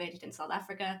cultivated in South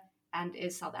Africa and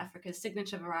is South Africa's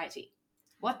signature variety.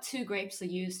 What 2 grapes are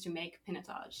used to make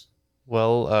Pinotage?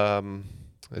 Well,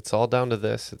 it's all down to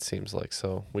this, it seems like.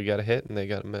 So we got a hit and they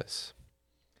got a miss.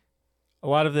 A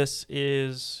lot of this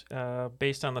is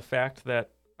based on the fact that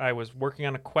I was working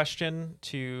on a question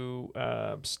to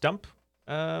stump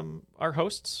our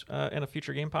hosts in a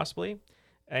future game, possibly.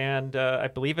 And I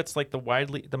believe it's like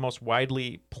the most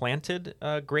widely planted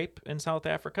grape in South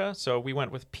Africa. So we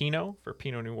went with Pinot for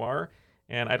Pinot Noir.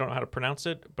 and I don't know how to pronounce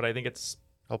it, but I think it's...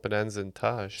 Hope it ends in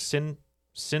Taj.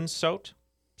 Sinsalt?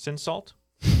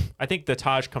 I think the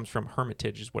Taj comes from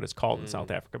hermitage is what it's called in South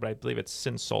Africa, but I believe it's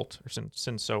Sinsalt or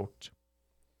Sinsot.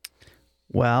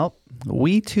 Well,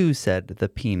 we too said the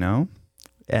Pinot,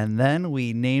 and then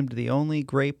we named the only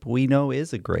grape we know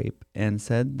is a grape and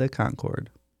said the Concord.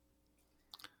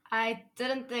 I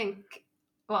didn't think,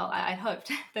 well, I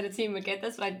hoped that a team would get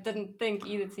this, but I didn't think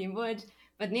either team would.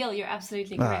 But Neil, you're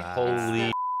absolutely correct.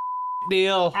 Holy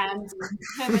Neil. And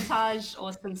Hermitage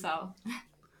or Sinsal.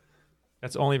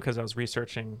 That's only because I was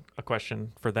researching a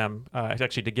question for them,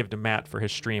 actually to give to Matt for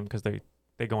his stream, because they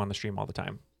go on the stream all the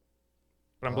time.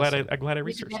 But I'm glad I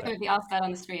researched that. Definitely ask that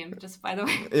on the stream, just by the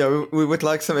way. Yeah, we would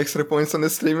like some extra points on the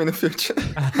stream in the future.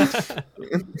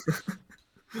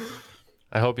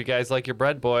 I hope you guys like your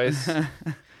bread, boys.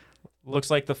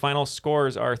 Looks like the final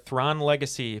scores are Thrawn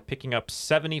Legacy picking up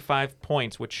 75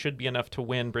 points, which should be enough to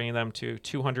win, bringing them to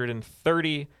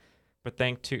 230. But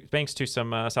thanks to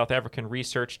some South African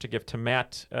research to give to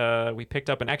Matt, we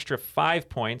picked up an extra 5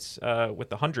 points with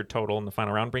the 100 total in the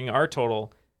final round, bringing our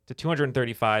total to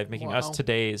 235, making us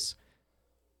today's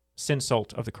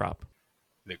Sinsalt of the crop.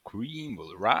 The cream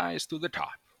will rise to the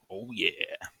top. Oh, yeah.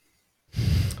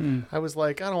 I was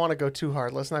like, I don't want to go too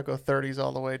hard. Let's not go 30s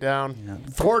all the way down. Yeah.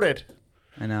 Thwarted.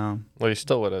 I know. Well, you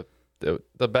still would have.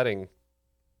 The betting,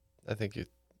 I think you,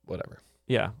 whatever.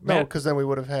 Yeah. No, because then we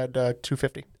would have had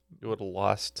 250. You would have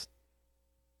lost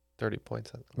 30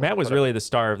 points. Matt was really the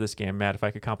star of this game, Matt, if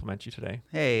I could compliment you today.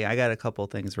 Hey, I got a couple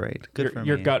things right. Good for me.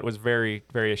 Your gut was very,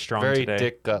 very strong today. Very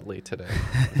Dick Gutley today.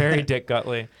 Very Dick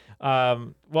Gutley.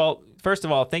 Well, first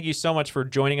of all, thank you so much for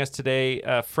joining us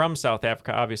today from South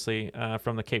Africa, obviously,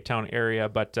 from the Cape Town area.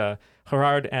 But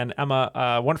Gerard and Emma,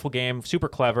 wonderful game, super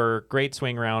clever, great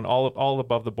swing round, all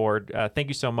above the board. Thank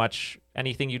you so much.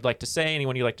 Anything you'd like to say?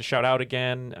 Anyone you'd like to shout out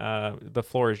again? The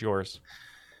floor is yours.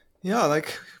 Yeah,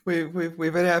 like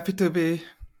we're very happy to be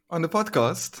on the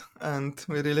podcast, and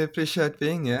we really appreciate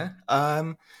being here.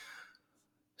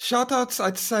 Shout outs,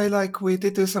 I'd say, like we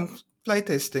did do some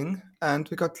playtesting, and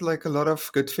we got like a lot of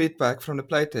good feedback from the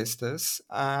playtesters.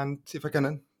 And if I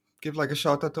can give like a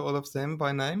shout out to all of them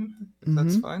by name, if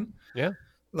that's fine. Yeah.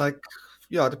 Like,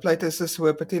 yeah, the playtesters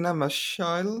were Bettina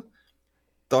Mashail,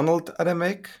 Donald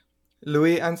Adamek,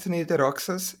 Louis Anthony de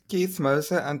Roxas, Keith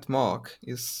Moser, and Mark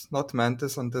is not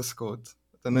Mantis on Discord.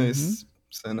 I don't know his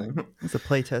surname. It's a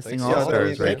playtesting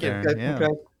all-stars right there.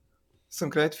 Some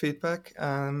great feedback,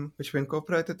 which we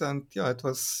incorporated, and yeah, it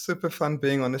was super fun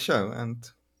being on the show, and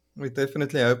we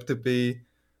definitely hope to be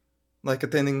like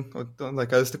attending or like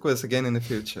host a quiz again in the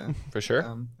future. For sure.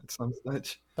 At some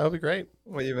stage. That would be great.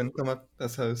 Or even come up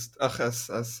as host,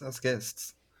 as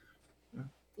guests.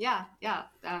 Yeah.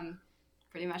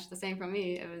 Pretty much the same from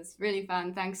me. It was really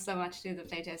fun. Thanks so much to the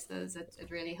playtesters. It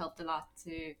really helped a lot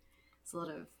to sort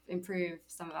of improve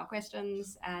some of our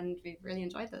questions, and we've really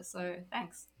enjoyed this. So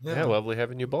thanks. Yeah, lovely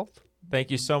having you both.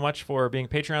 Thank you so much for being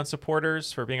Patreon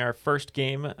supporters, for being our first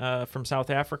game from South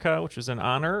Africa, which was an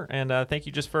honor. And thank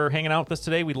you just for hanging out with us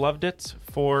today. We loved it.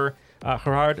 For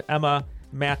Gerard, Emma,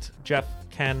 Matt, Jeff,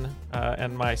 Ken,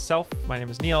 and myself, my name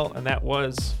is Neil, and that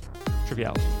was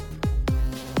Triviality.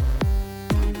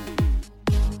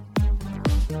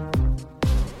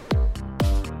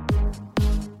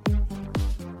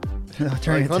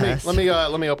 Let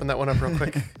me open that one up real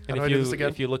quick. And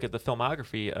if you look at the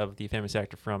filmography of the famous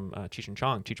actor from Cheech and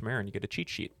Chong, Cheech Marin, you get a cheat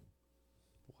sheet.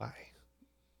 Why?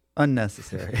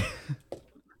 Unnecessary.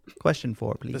 Question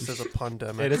 4, please. This is a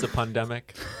pundemic. It is a pundemic.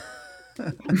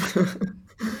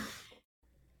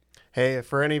 Hey,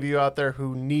 for any of you out there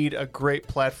who need a great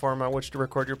platform on which to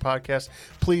record your podcast,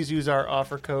 please use our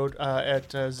offer code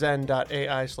at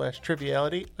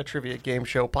zen.ai/triviality, a trivia game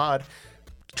show pod.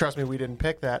 Trust me, we didn't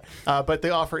pick that. But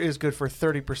the offer is good for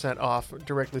 30% off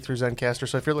directly through Zencastr.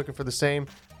 So if you're looking for the same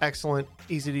excellent,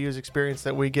 easy-to-use experience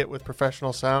that we get with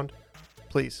professional sound,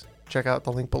 please check out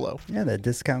the link below. Yeah, the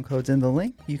discount code's in the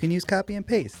link. You can use copy and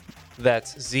paste.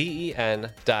 That's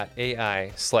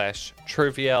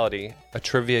zen.ai/triviality, a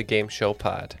trivia game show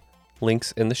pod.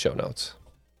 Links in the show notes.